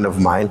on a friend of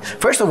mine,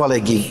 first of all, I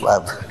give,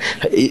 a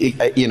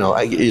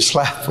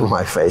slap on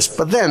my face.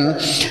 But then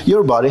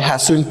your body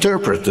has to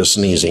interpret the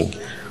sneezing.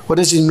 What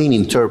does it mean,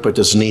 interpret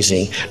the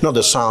sneezing? Not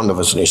the sound of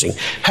a sneezing.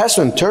 Has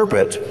to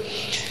interpret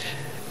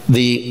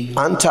the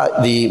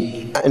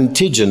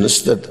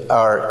antigens that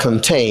are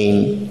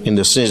contained in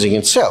the sneezing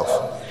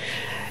itself.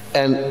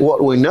 And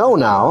what we know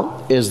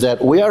now is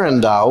that we are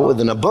endowed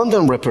with an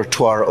abundant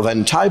repertoire of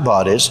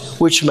antibodies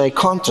which may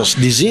contrast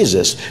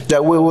diseases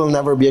that we will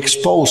never be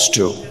exposed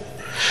to.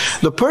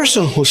 The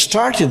person who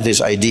started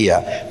this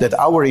idea that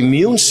our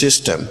immune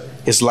system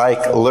is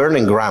like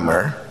learning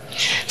grammar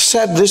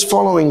said this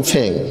following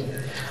thing: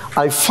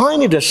 I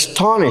find it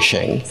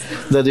astonishing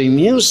that the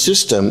immune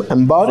system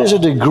embodies a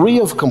degree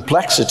of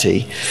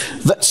complexity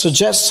that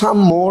suggests some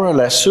more or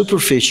less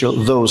superficial,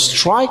 though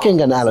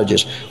striking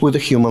analogies with the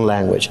human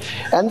language.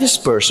 And this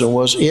person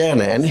was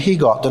Iene, and he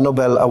got the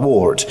Nobel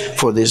Award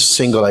for this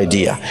single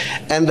idea.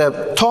 And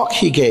the talk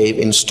he gave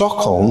in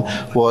Stockholm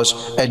was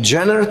a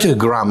generative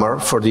grammar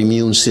for the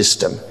immune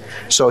system.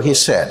 So he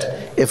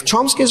said, if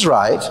Chomsky is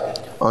right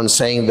on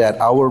saying that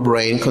our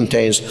brain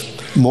contains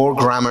more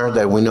grammar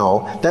than we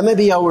know, then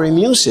maybe our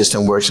immune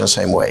system works in the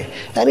same way.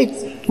 And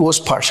it was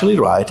partially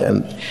right,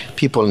 and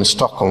people in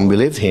Stockholm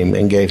believed him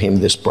and gave him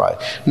this prize.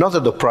 Not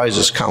that the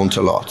prizes count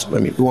a lot. I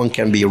mean, one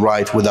can be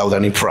right without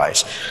any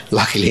prize,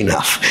 luckily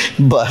enough.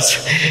 But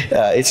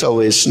it's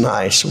always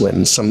nice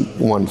when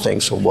someone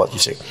thinks of what you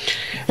say.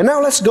 And now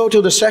let's go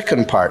to the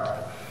second part.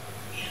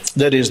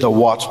 That is the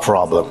what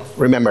problem.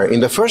 Remember,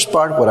 in the first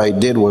part, what I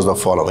did was the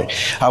following.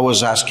 I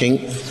was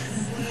asking,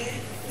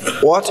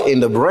 what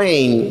in the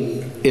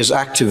brain is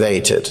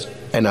activated?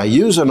 And I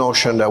use a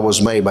notion that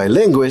was made by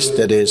linguists,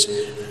 that is,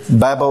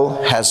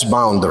 Babel has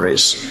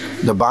boundaries.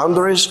 The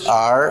boundaries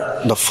are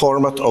the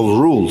format of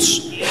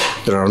rules.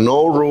 There are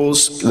no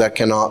rules that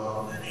cannot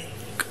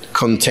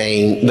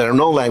contain, there are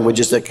no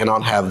languages that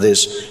cannot have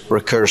this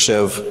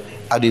recursive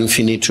ad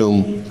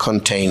infinitum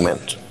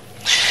containment.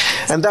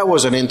 And that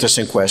was an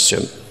interesting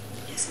question.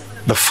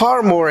 The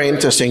far more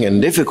interesting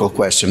and difficult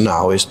question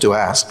now is to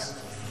ask,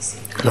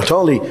 not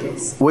only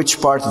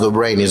which part of the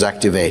brain is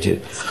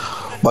activated,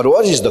 but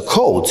what is the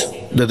code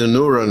that the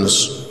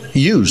neurons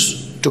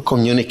use to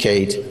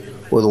communicate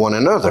with one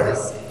another?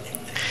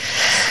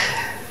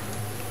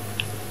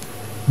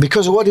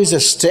 Because what is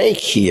at stake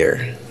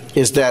here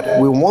is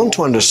that we want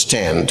to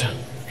understand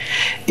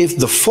if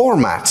the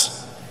format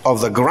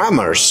of the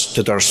grammars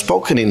that are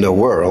spoken in the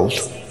world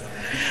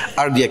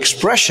are the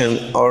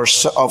expression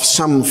of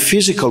some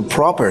physical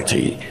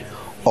property,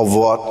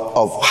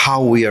 of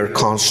how we are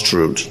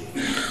construed.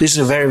 This is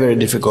a very, very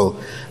difficult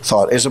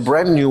thought. It's a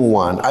brand new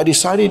one. I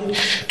decided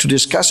to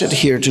discuss it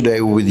here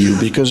today with you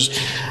because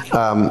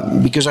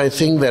I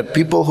think that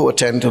people who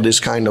attend to this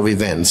kind of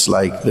events,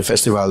 like the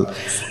festival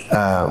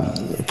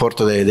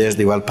Porto de Ideas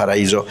de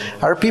Valparaiso,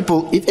 are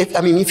people,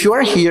 I mean, if you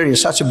are here in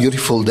such a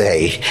beautiful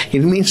day,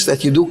 it means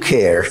that you do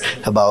care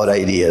about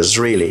ideas,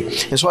 really.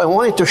 And so I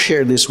wanted to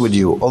share this with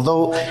you,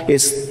 although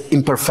its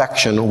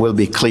imperfection will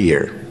be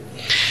clear.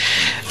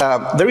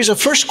 There is a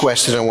first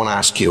question I want to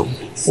ask you.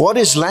 What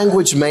is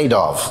language made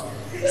of?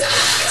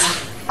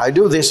 I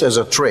do this as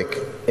a trick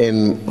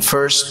in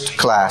first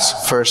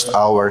class, first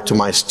hour to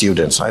my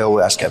students. I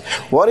always ask them,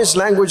 what is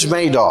language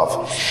made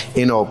of?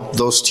 You know,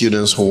 those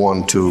students who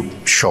want to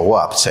show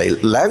up say,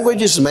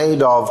 language is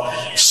made of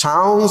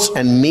sounds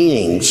and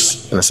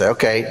meanings. And I say,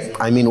 okay,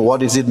 I mean,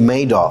 what is it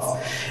made of?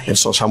 And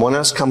so someone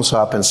else comes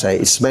up and say,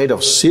 it's made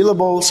of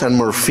syllables and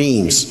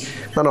morphemes.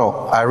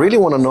 No, I really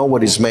want to know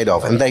what it's made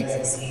of. And they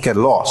get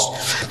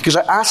lost. Because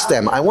I ask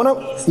them, I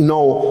want to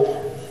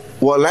know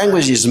what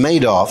language is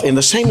made of in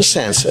the same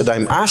sense that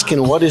I'm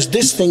asking, what is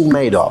this thing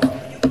made of?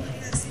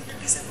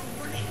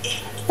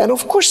 And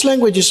of course,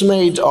 language is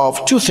made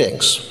of two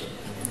things.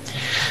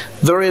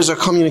 There is a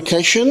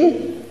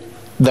communication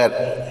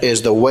that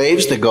is the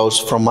waves that goes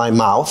from my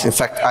mouth. In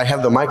fact, I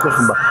have the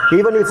microphone.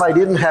 Even if I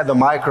didn't have the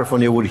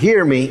microphone, you would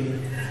hear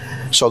me.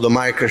 So the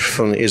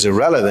microphone is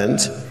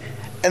irrelevant.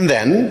 And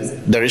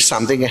then there is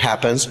something that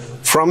happens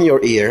from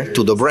your ear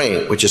to the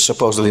brain, which is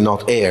supposedly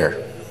not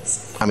air.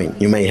 I mean,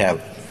 you may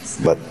have,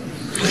 but.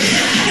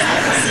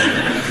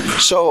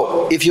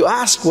 So if you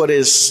ask what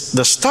is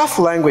the stuff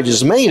language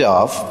is made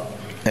of,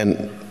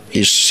 and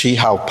you see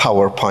how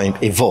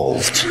PowerPoint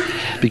evolved.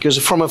 Because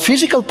from a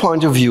physical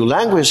point of view,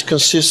 language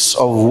consists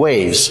of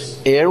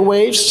waves, air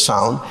waves,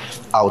 sound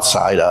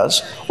outside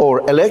us,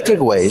 or electric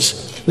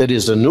waves, that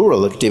is the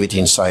neural activity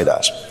inside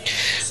us.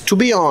 To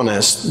be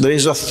honest, there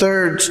is a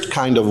third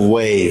kind of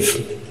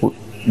wave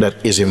that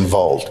is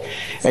involved.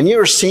 And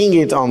you're seeing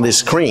it on the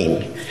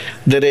screen,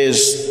 that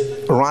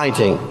is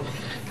writing.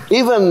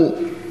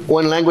 Even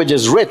when language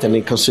is written,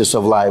 it consists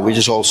of light, which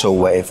is also a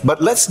wave.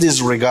 But let's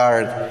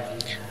disregard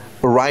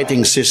a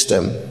writing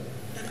system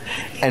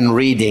and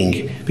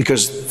reading,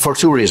 because for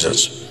two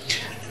reasons.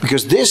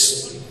 Because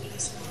this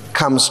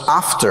comes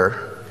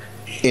after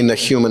in the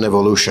human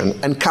evolution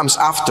and comes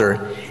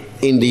after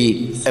in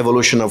the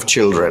evolution of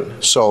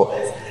children. So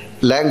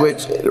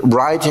language,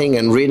 writing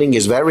and reading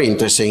is very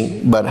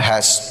interesting, but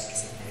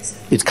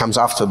it comes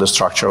after the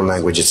structure of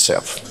language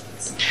itself.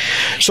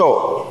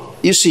 So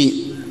you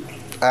see,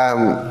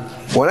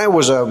 when I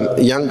was a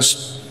young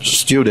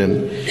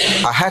student,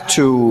 I had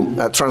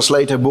to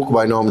translate a book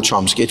by Noam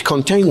Chomsky. It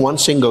contained one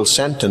single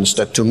sentence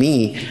that to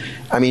me,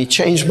 I mean, it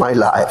changed my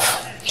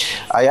life.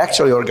 I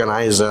actually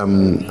organized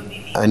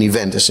an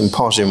event, a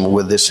symposium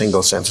with this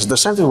single sentence. The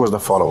sentence was the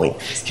following.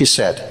 He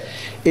said,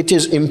 "It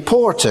is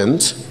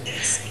important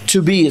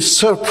to be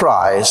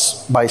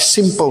surprised by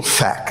simple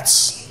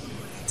facts."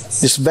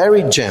 This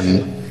very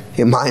gem,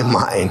 in my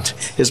mind,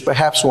 is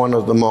perhaps one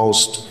of the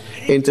most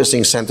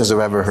interesting sentences I've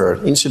ever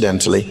heard.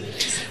 Incidentally,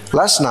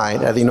 last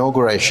night at the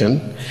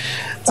inauguration,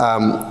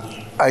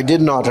 I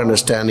did not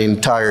understand the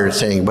entire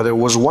thing, but there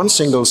was one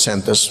single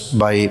sentence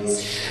by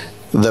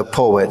the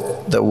poet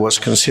that was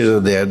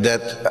considered there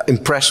that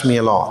impressed me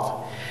a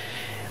lot.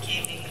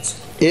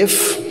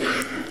 If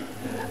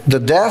the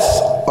death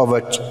of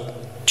a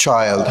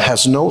child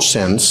has no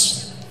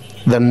sense,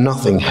 then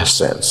nothing has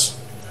sense.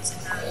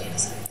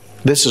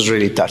 This is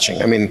really touching.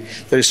 I mean,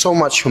 there is so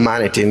much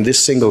humanity in this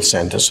single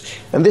sentence,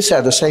 and this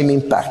had the same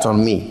impact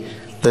on me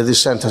that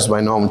this sentence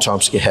by Noam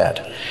Chomsky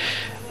had.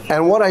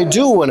 And what I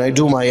do when I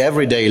do my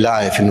everyday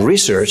life in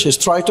research is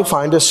try to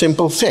find the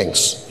simple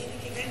things.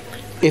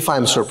 If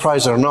I'm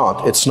surprised or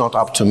not, it's not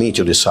up to me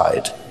to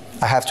decide.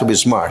 I have to be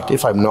smart.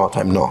 If I'm not,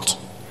 I'm not.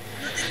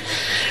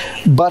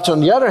 But on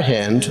the other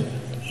hand,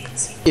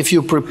 if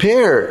you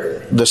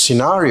prepare the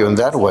scenario in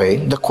that way,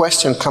 the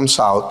question comes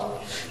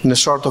out in a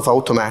sort of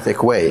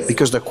automatic way.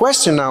 Because the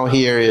question now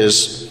here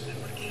is,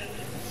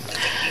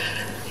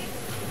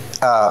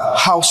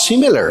 how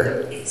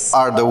similar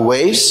are the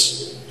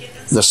waves,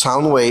 the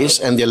sound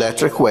waves and the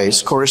electric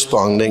waves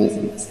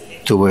corresponding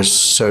to a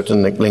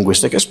certain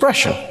linguistic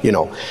expression, you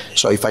know.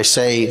 So if I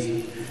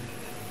say,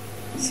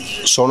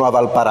 sono a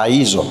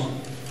Valparaiso,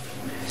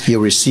 you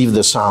receive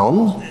the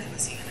sound,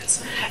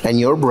 and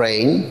your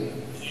brain,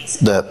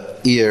 the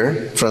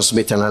ear,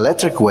 transmits an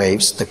electric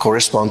waves that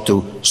correspond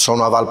to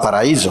sono a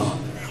Valparaiso.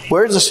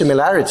 Where is the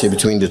similarity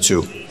between the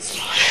two?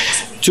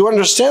 To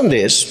understand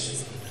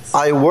this,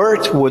 I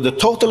worked with a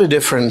totally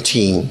different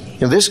team,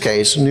 in this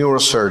case,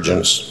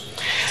 neurosurgeons.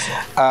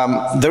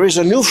 There is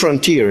a new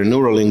frontier in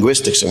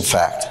neurolinguistics, in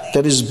fact,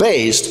 that is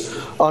based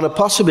on a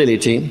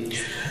possibility.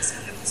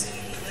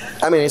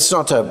 I mean, it's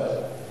not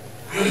a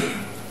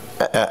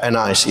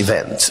nice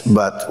event,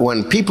 but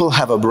when people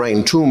have a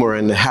brain tumor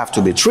and they have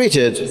to be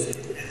treated,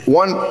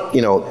 one,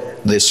 you know,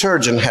 the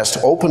surgeon has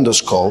to open the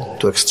skull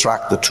to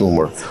extract the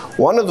tumor.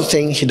 One of the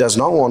things he does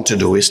not want to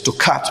do is to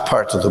cut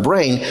part of the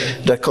brain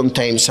that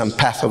contains some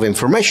path of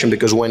information,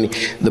 because when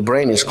the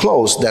brain is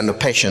closed, then the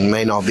patient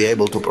may not be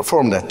able to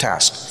perform that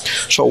task.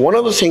 So one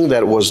of the things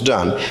that was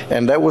done,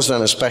 and that was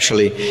done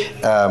especially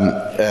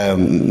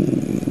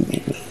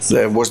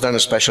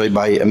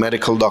by a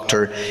medical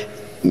doctor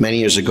many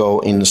years ago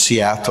in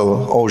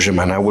Seattle,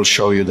 Ogeman. I will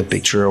show you the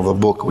picture of a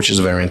book, which is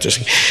very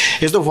interesting.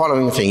 Is the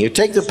following thing. You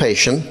take the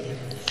patient,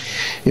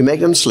 you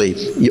make them sleep,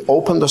 you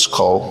open the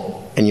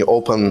skull, and you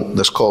open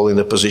the skull in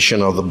the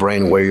position of the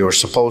brain where you're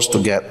supposed to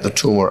get the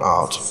tumor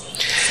out.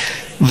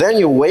 Then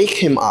you wake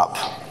him up,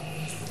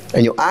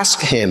 and you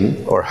ask him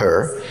or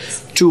her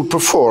to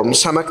perform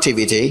some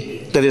activity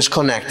that is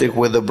connected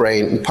with the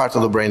brain, part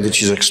of the brain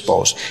that is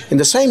exposed. In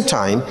the same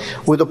time,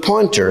 with a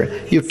pointer,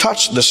 you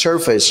touch the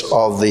surface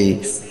of the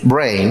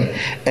brain,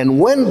 and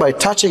when by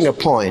touching a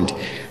point,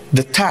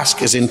 the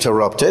task is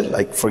interrupted,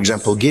 like for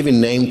example, giving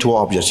name to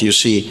objects. You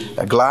see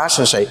a glass,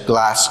 you say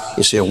glass.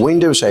 You see a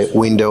window, you say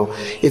window.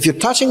 If you're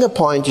touching a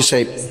point, you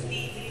say,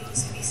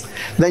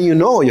 then you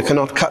know you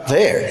cannot cut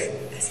there,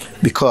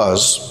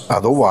 because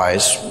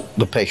otherwise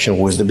the patient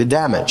will be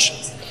damaged.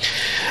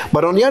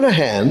 But on the other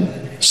hand,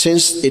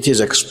 since it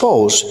is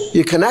exposed,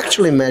 you can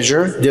actually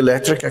measure the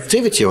electric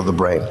activity of the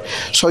brain.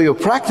 So you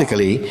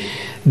practically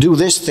do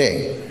this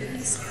thing.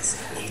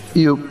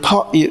 You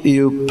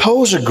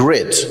pose a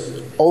grid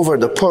over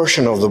the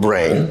portion of the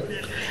brain,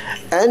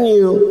 and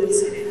you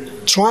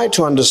try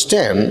to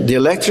understand the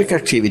electric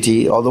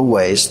activity or the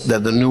ways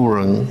that the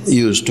neurons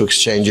use to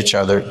exchange each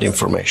other the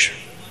information.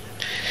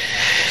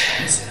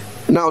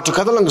 Now, to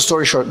cut a long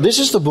story short, this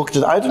is the book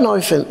that, I don't know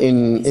if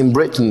in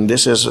Britain,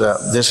 this is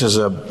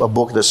a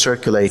book that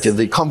circulated,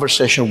 The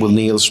Conversation with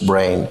Neil's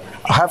Brain.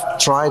 I have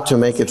tried to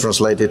make it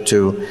translated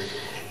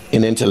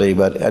in Italy,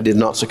 but I did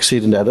not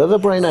succeed in that. The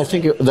brain, I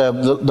think,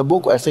 the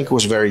book, I think,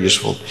 was very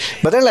useful.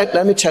 But then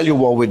let me tell you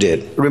what we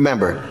did.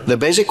 Remember, the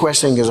basic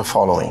question is the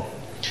following.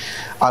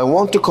 I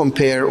want to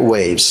compare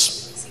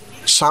waves,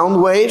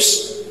 sound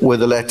waves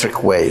with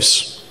electric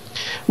waves.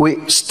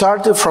 We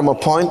started from a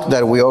point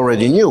that we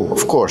already knew,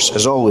 of course,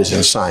 as always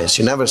in science.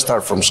 You never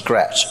start from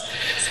scratch.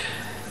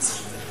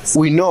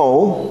 We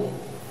know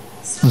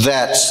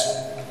that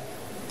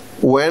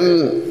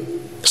when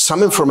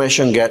some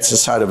information gets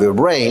inside of your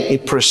brain,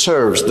 it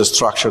preserves the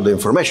structure of the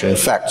information. In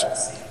fact,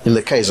 in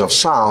the case of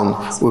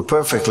sound, we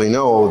perfectly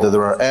know that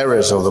there are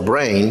areas of the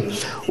brain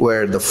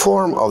where the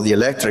form of the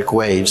electric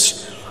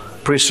waves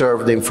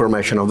preserve the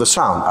information of the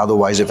sound.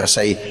 Otherwise, if I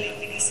say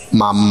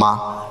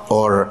mamma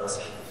or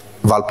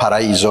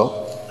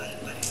Valparaiso,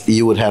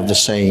 you would have the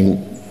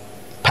same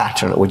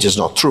pattern, which is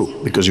not true,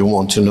 because you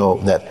want to know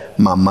that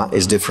mamma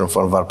is different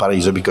from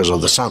Valparaiso because of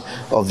the sound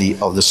of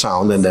the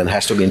sound, and then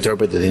has to be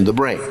interpreted in the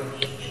brain.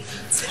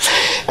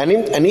 And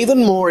an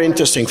even more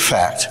interesting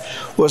fact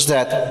was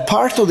that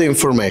part of the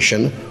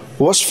information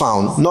was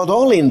found not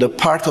only in the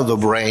part of the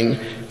brain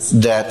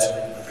that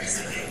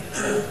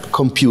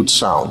computes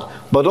sound,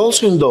 but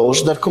also in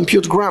those that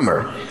compute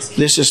grammar.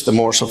 This is the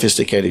more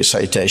sophisticated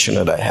citation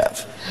that I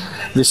have.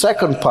 The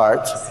second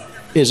part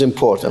is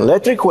important.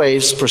 Electric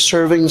waves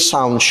preserving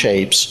sound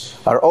shapes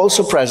are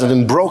also present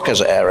in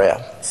Broca's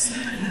area.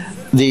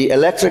 The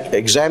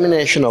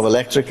examination of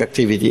electric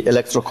activity,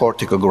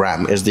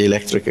 electrocorticogram is the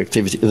electric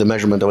activity, the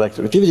measurement of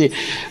electric activity,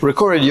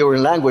 recorded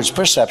during language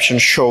perception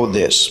showed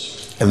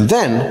this. And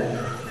then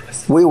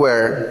we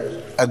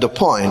were at the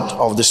point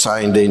of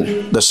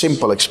deciding the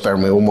simple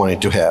experiment we wanted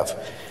to have.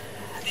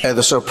 And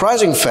the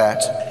surprising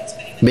fact,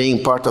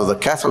 being part of the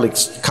Catholic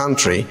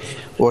country,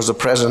 was the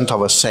presence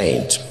of a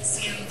saint.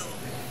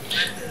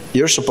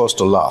 You're supposed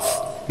to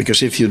laugh,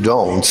 because if you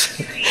don't,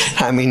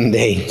 I'm in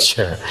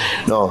danger.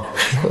 No,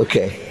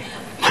 okay.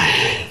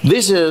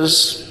 This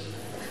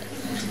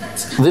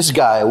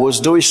guy was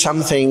doing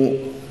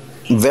something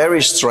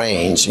very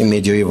strange in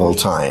medieval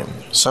time,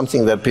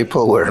 something that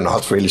people were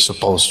not really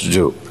supposed to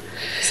do.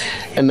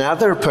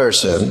 Another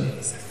person,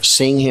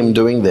 seeing him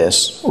doing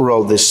this,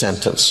 wrote this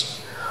sentence.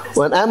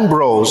 When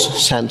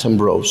Saint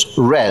Ambrose,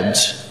 read,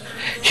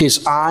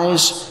 his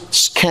eyes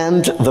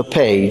scanned the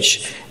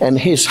page and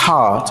his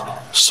heart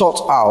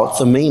sought out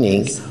the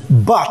meaning,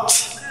 but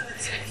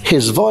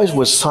his voice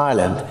was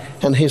silent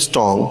and his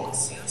tongue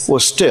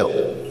was still.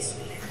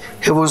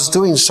 He was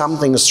doing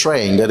something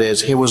strange, that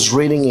is, he was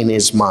reading in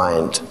his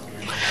mind.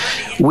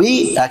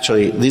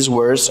 These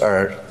words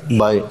are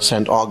by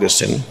St.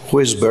 Augustine, who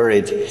is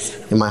buried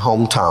in my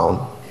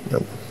hometown.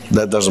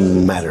 That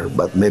doesn't matter,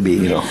 but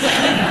maybe,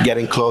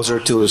 getting closer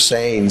to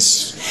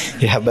saints,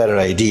 you have better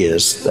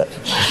ideas.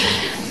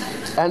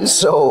 And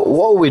so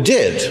what we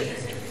did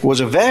was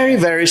a very,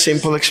 very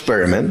simple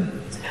experiment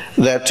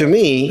that to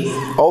me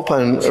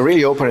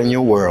really opened a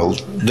new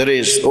world. That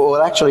is,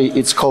 well, actually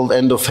it's called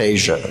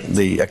endophagia,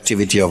 the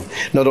activity of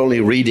not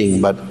only reading,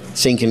 but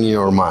thinking in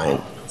your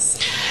mind.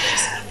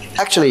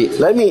 Actually,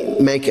 let me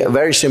make a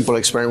very simple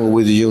experiment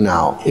with you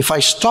now. If I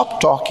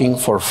stop talking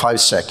for 5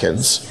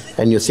 seconds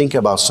and you think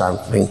about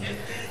something,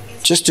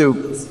 just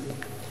to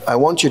I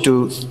want you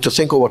to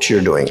think of what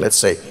you're doing. Let's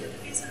say,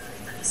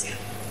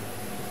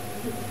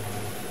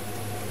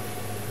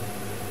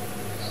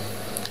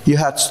 you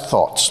had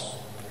thoughts.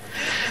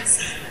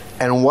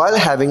 And while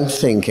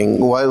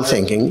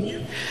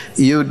thinking,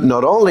 you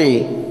not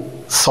only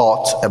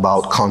thought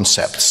about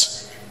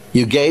concepts,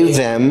 you gave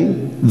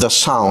them the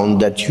sound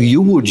that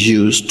you would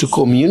use to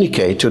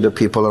communicate to the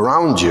people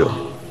around you.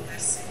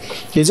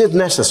 Is it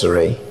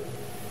necessary?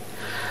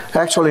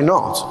 Actually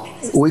not.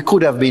 We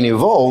could have been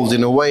evolved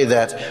in a way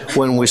that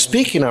when we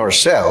speak in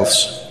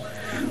ourselves,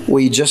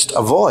 we just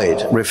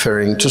avoid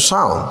referring to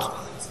sound.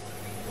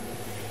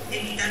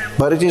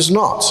 But it is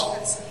not.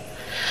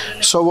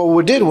 So what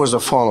we did was the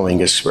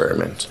following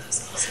experiment.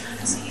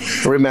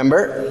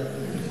 Remember,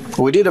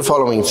 we did the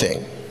following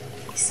thing.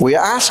 We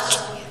asked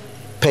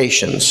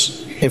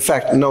patients, in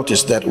fact,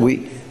 notice that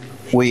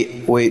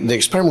the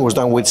experiment was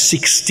done with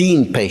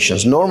 16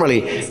 patients.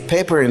 Normally,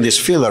 papers in this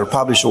field are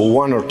published with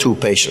 1 or 2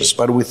 patients,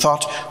 but we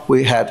thought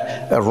we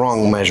had a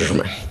wrong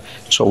measurement.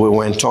 So we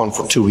went on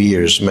for 2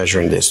 years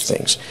measuring these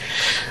things.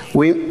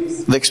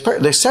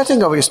 The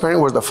setting of the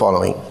experiment was the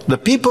following. The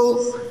people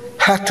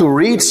had to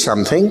read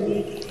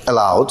something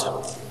aloud.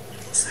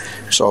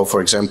 So,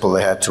 for example,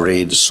 they had to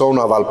read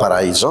Sono a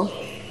Valparaiso.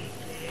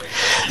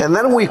 And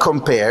then we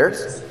compared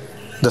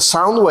the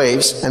sound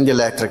waves and the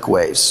electric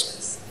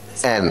waves.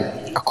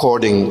 And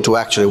according to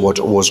actually what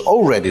was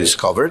already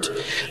discovered,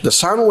 the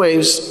sound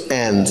waves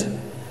and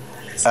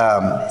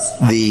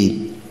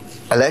the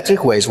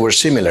electric waves were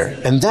similar.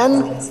 And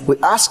then we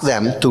asked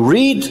them to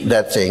read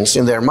that things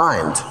in their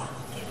mind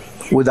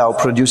without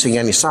producing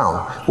any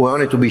sound. We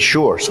wanted to be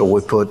sure, so we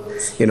put,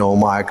 a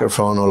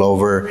microphone all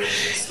over,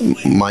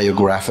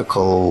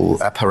 myographical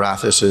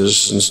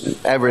apparatuses, and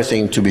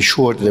everything to be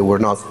sure that they were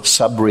not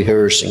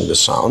sub-rehearsing the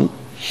sound.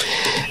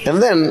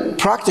 And then,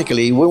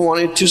 practically, we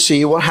wanted to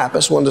see what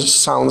happens when the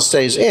sound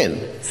stays in.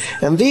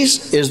 And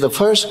this is the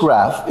first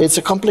graph. It's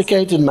a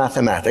complicated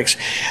mathematics.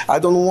 I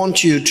don't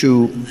want you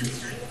to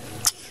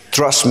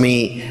trust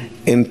me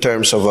in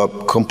terms of a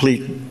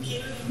complete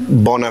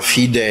bona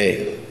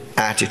fide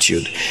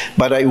attitude.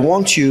 But I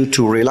want you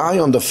to rely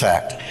on the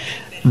fact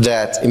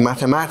that in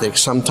mathematics,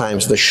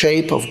 sometimes the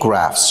shape of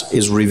graphs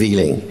is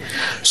revealing.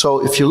 So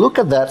if you look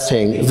at that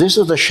thing, this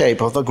is the shape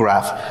of the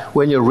graph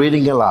when you're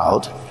reading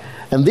aloud,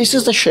 and this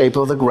is the shape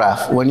of the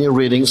graph when you're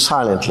reading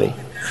silently.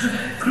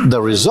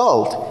 The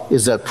result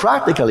is that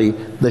practically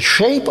the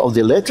shape of the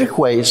electric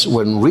waves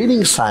when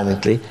reading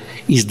silently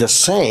is the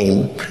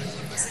same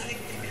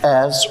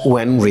as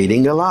when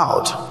reading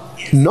aloud.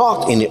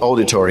 Not in the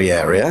auditory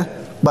area,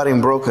 but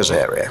in Broca's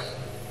area.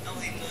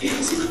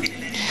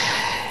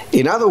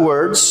 In other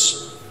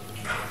words,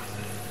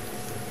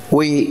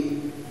 we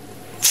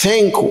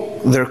think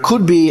there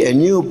could be a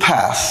new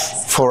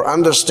path for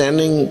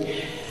understanding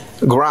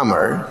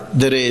grammar,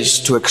 that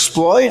is to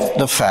exploit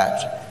the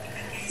fact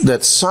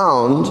that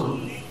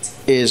sound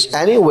is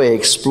anyway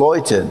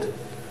exploited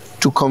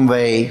to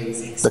convey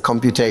the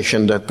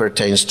computation that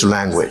pertains to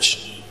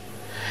language.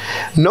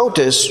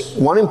 Notice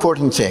one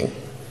important thing.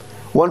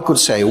 One could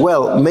say,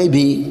 well,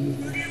 maybe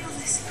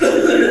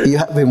you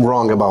have been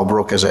wrong about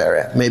Broca's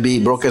area. Maybe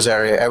Broca's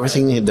area,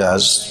 everything he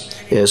does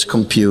is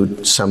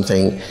compute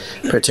something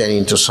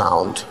pertaining to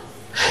sound.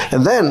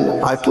 And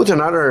then I put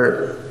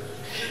another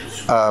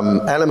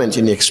element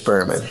in the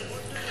experiment.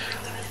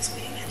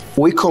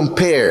 We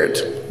compared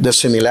the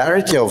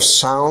similarity of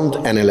sound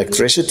and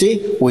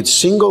electricity with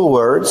single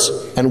words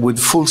and with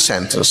full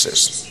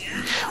sentences.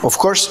 Of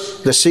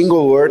course, the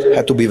single word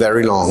had to be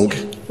very long,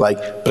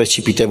 like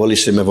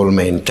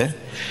precipitevolissimevolmente,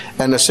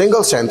 and a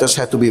single sentence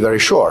had to be very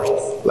short,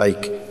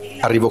 like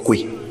arrivo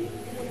qui,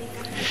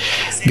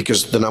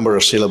 because the number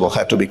of syllables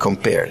had to be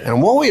compared.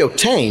 And what we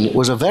obtained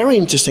was a very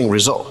interesting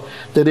result.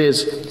 That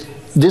is,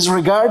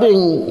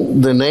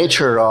 disregarding the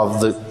nature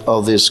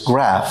of this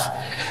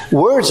graph,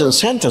 words and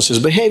sentences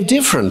behave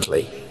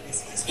differently.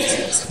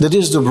 That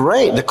is,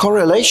 the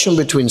correlation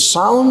between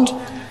sound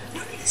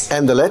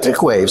and the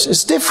electric waves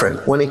is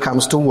different when it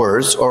comes to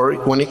words or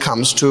when it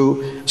comes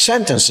to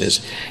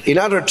sentences. In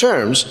other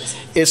terms,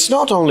 it's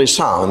not only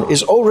sound,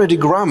 it's already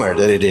grammar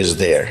that it is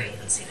there.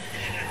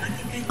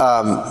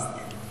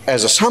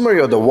 As a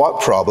summary of the what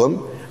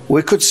problem,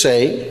 we could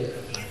say,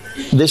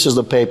 this is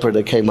the paper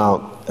that came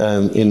out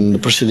in the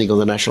proceeding of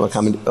the National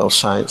Academy of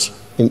Science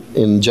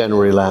in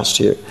January last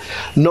year.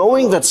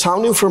 Knowing that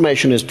sound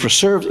information is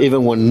preserved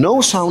even when no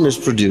sound is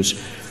produced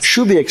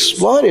should be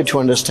exploited to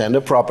understand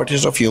the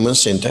properties of human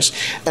syntax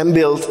and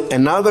build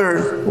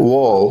another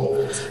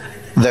wall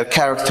that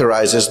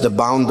characterizes the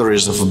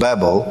boundaries of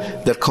Babel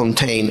that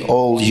contain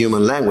all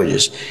human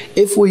languages.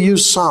 If we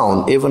use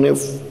sound,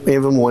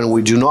 even when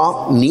we do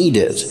not need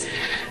it,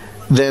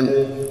 then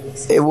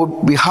it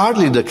would be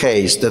hardly the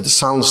case that the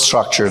sound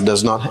structure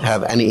does not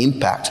have any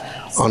impact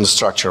on the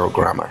structure of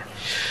grammar.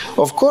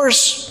 Of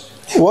course,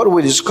 what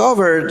we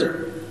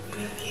discovered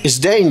is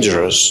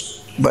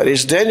dangerous, but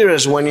it's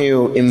dangerous when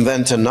you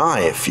invent a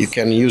knife. You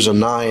can use a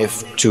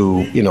knife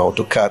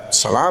to cut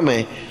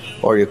salami,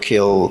 or you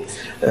kill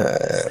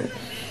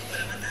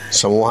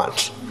someone.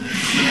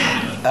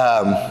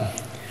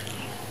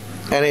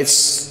 And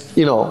it's,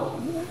 you know,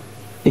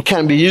 it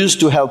can be used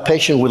to help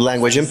patients with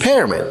language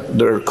impairment.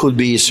 There could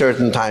be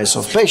certain types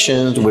of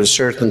patients with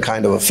certain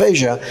kind of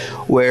aphasia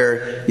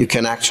where you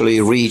can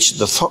actually reach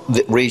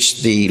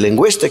the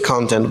linguistic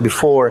content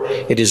before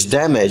it is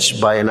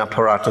damaged by an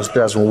apparatus that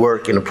doesn't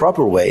work in a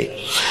proper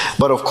way.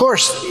 But of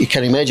course, you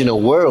can imagine a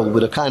world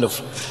with a kind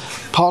of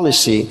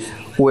policy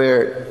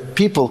where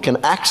people can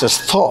access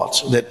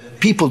thoughts that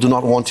people do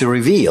not want to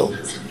reveal.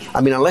 I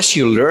mean, unless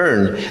you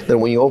learn that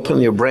when you open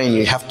your brain,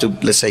 you have to,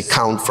 let's say,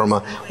 count from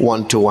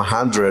 1 to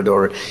 100,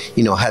 or,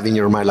 you know, have in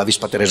your mind, la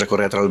Vispa Teresa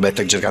correa tra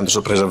l'albetta cercando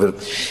sorpresa.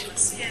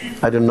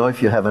 I don't know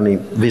if you have any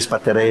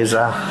Vispa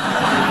Teresa.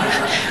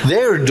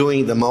 They're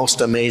doing the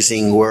most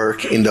amazing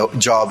work in the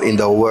job in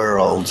the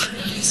world.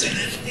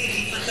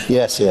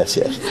 Yes, yes,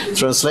 yes.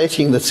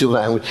 Translating the two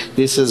languages.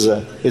 This is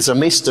it's a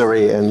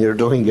mystery, and you're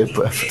doing it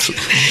perfectly.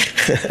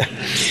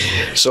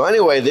 So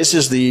anyway, this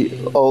is the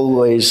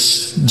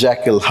always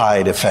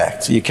Jekyll-Hyde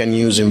effect. You can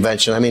use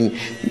invention. I mean,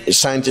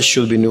 scientists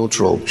should be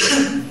neutral.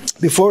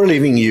 Before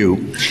leaving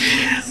you,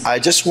 I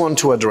just want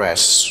to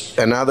address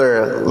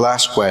another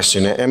last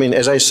question. I mean,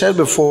 as I said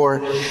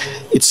before,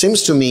 it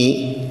seems to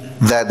me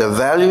that the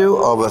value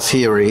of a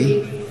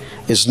theory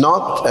is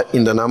not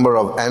in the number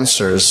of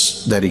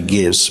answers that it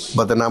gives,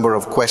 but the number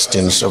of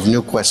questions, of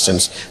new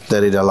questions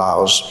that it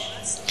allows.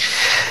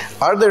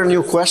 Are there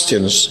new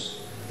questions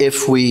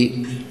if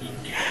we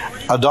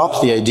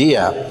adopt the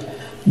idea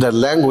that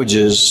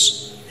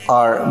languages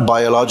are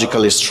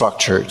biologically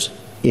structured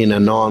in a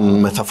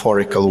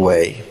non-metaphorical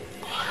way?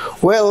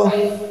 Well,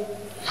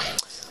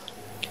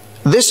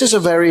 this is a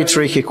very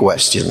tricky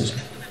question.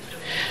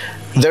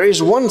 There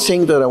is one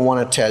thing that I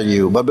want to tell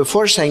you, but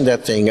before saying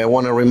that thing, I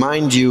want to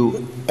remind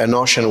you a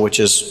notion which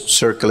is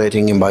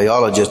circulating in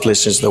biology, at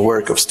least it's the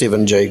work of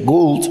Stephen Jay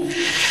Gould,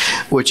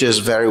 which is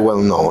very well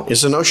known.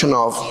 It's the notion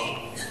of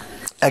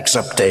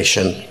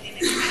acceptation.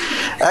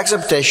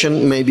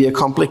 Acceptation may be a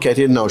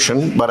complicated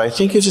notion, but I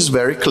think it is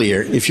very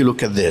clear if you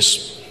look at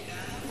this.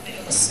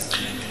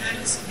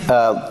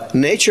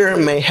 Nature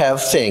may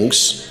have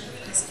things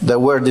that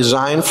were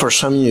designed for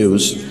some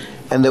use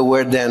and that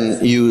were then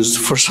used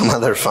for some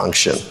other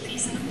function.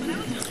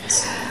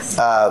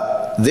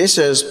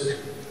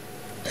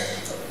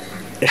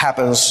 It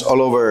happens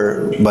all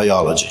over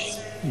biology.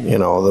 You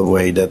know, the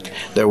way that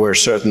there were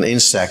certain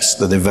insects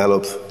that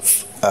developed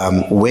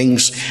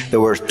wings that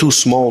were too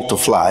small to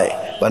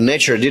fly, but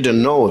nature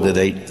didn't know that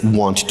they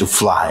wanted to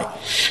fly,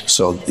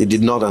 so it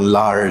did not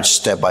enlarge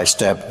step by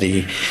step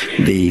the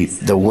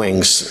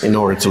wings in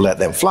order to let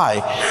them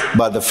fly.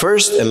 But the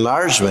first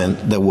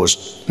enlargement, that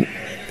was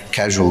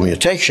casual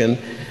mutation,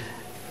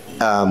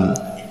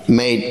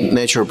 made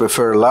nature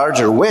prefer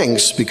larger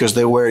wings because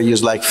they were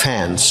used like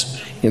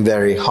fans in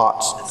very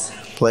hot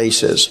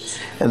places.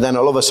 And then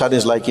all of a sudden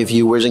it's like if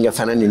you're using a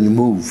fan and you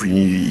move,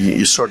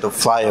 you sort of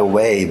fly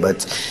away,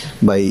 but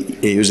by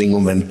using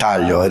un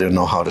ventaglio. I don't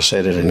know how to say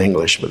it in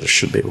English, but there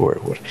should be a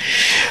word.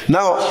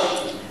 Now,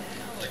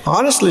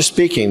 honestly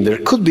speaking, there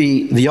could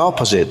be the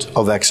opposite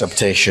of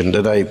acceptation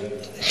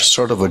that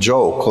sort of a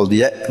joke called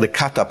the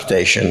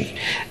cataptation.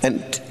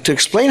 And to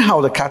explain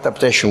how the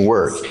cataptation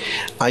works,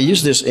 I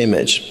use this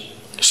image.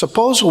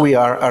 Suppose we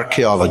are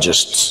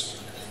archaeologists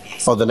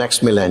of the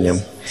next millennium,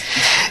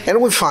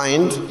 and we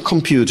find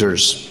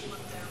computers,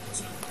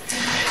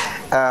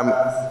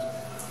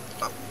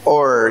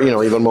 or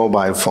even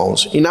mobile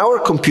phones. In our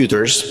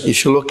computers,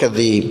 if you look at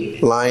the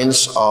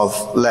lines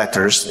of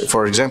letters,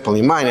 for example,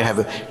 in mine I have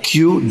a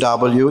Q,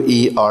 W,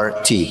 E,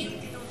 R, T.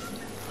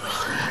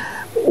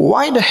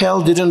 Why the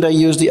hell didn't I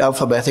use the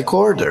alphabetic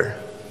order?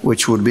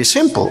 Which would be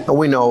simple. And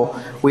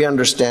we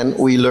understand,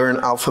 we learn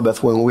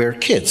alphabet when we're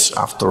kids,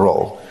 after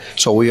all.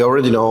 So we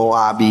already know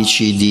A, B,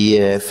 C, D,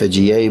 F,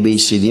 G, A, B,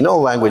 C, D. In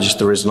all languages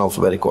there is an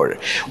alphabetic order.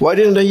 Why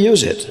didn't I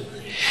use it?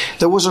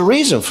 There was a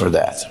reason for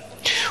that.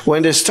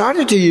 When they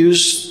started to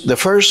use, the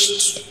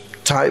first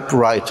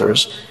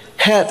typewriters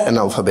had an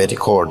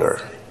alphabetic order.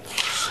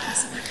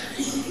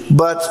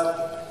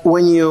 But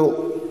when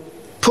you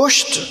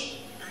pushed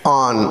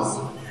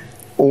on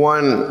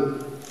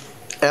one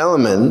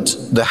element,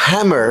 the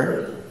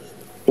hammer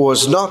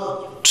was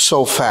not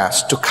so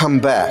fast to come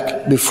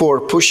back before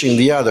pushing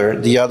the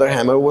other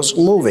hammer was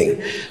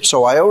moving.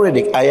 So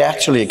I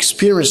actually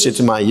experienced it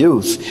in my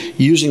youth.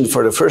 Using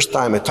for the first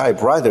time a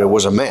typewriter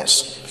was a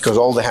mess because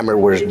all the hammers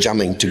were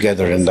jamming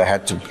together and I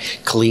had to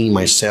clean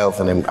myself,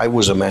 and I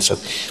was a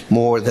mess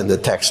more than the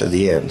text at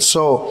the end.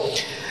 So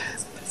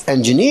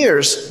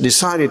engineers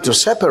decided to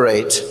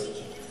separate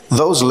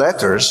those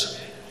letters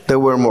that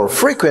were more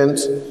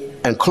frequent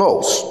and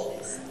close,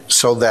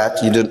 so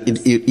that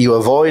you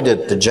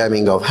avoided the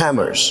jamming of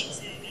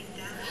hammers.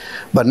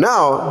 But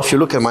now, if you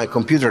look at my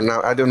computer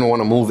now, I don't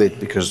want to move it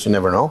because you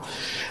never know,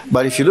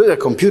 but if you look at a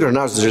computer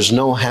now, there is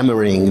no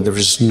hammering, there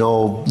is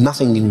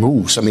nothing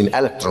moves. I mean,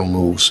 electron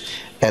moves,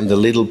 and the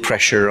little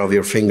pressure of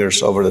your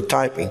fingers over the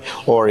typing.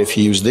 Or if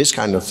you use this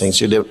kind of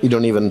things, you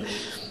don't even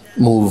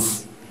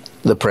move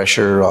the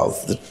pressure of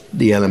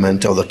the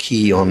element of the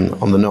key on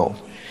the note.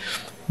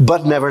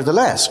 But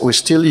nevertheless, we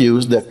still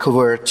use the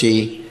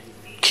QWERTY,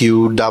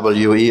 QWERT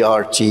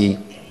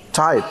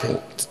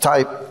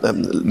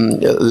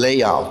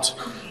layout.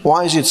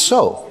 Why is it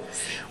so?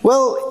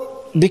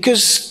 Well,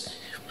 because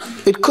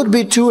it could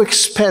be too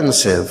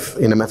expensive,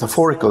 in a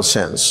metaphorical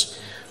sense,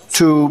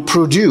 to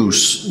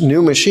produce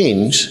new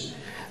machines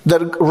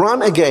that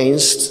run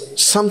against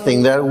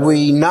something that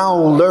we now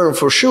learn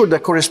for sure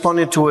that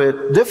corresponded to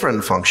a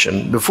different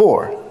function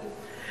before.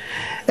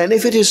 And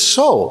if it is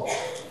so,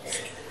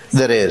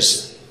 that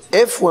is,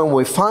 if when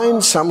we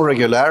find some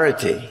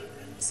regularity,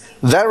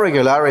 that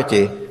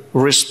regularity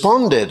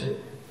responded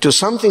to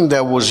something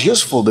that was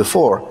useful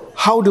before,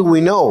 how do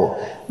we know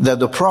that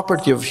the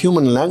property of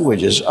human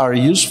languages are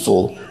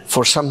useful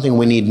for something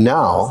we need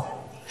now?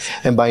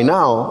 And by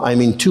now, I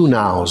mean two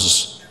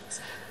nows.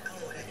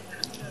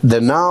 The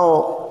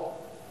now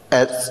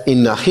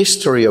in the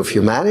history of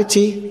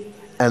humanity,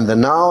 and the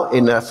now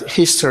in the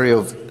history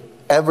of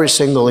every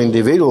single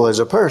individual as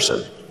a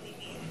person.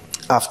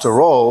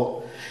 After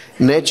all,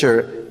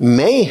 nature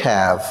may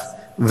have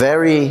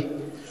very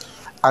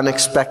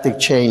unexpected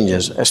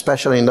changes,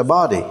 especially in the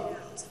body.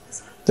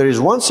 There is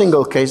one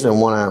single case that I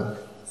want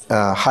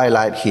to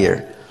highlight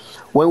here.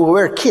 When we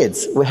were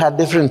kids, we had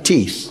different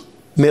teeth,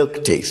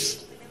 milk teeth.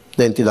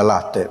 Denti da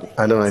latte.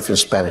 I don't know if in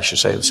Spanish you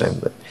say the same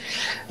thing.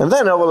 And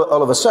then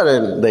all of a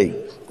sudden they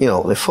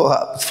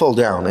fall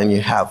down and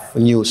you have a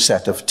new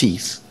set of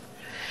teeth.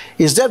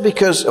 Is that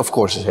because, of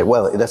course, you say,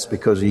 well, that's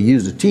because you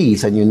use the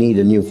teeth and you need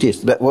a new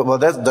teeth. But, well,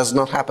 that does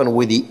not happen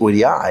with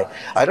the eye.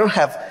 I don't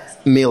have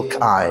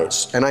milk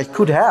eyes, and I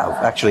could have,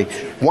 actually.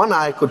 One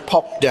eye could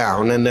pop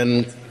down and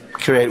then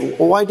create.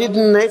 Why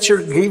didn't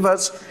nature give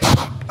us,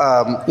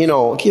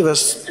 give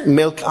us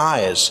milk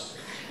eyes?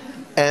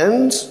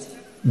 And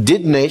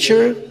did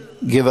nature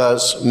give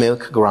us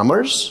milk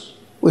grammars?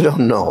 We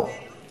don't know.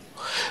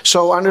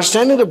 So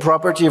understanding the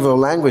property of a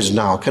language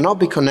now cannot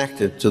be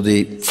connected to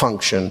the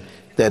function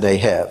that they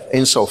have,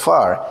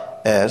 insofar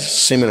as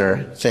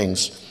similar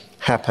things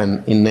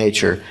happen in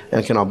nature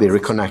and cannot be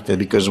reconnected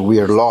because we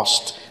are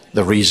lost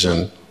the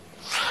reason.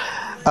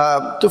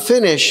 To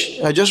finish,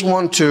 I just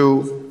want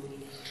to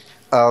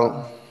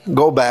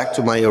go back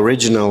to my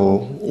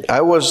original.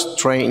 I was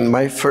trained,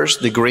 my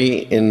first degree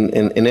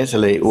in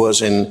Italy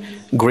was in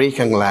Greek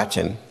and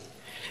Latin.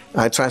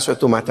 I transferred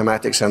to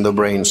mathematics and the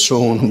brain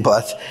soon,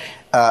 but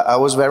I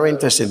was very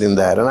interested in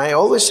that. And I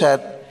always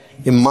had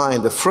in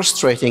mind the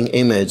frustrating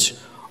image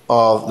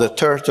of the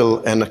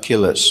turtle and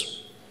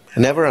Achilles. I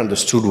never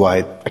understood why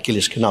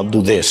Achilles cannot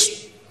do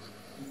this.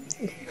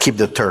 Keep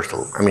the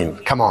turtle. I mean,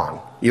 come on,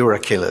 you're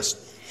Achilles.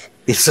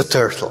 It's a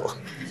turtle.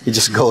 You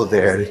just go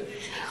there.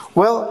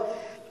 Well,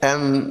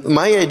 and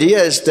my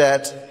idea is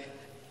that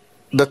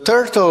the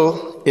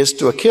turtle is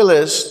to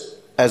Achilles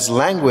as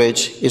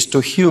language is to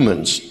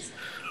humans.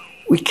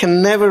 We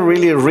can never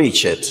really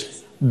reach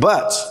it,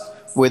 but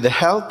with the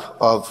help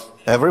of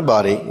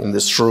everybody in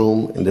this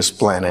room, in this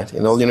planet,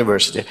 in all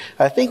university,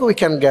 I think we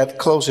can get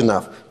close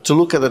enough to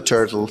look at the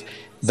turtle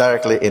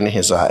directly in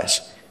his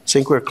eyes. I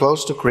think we're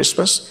close to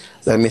Christmas.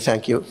 Let me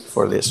thank you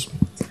for this.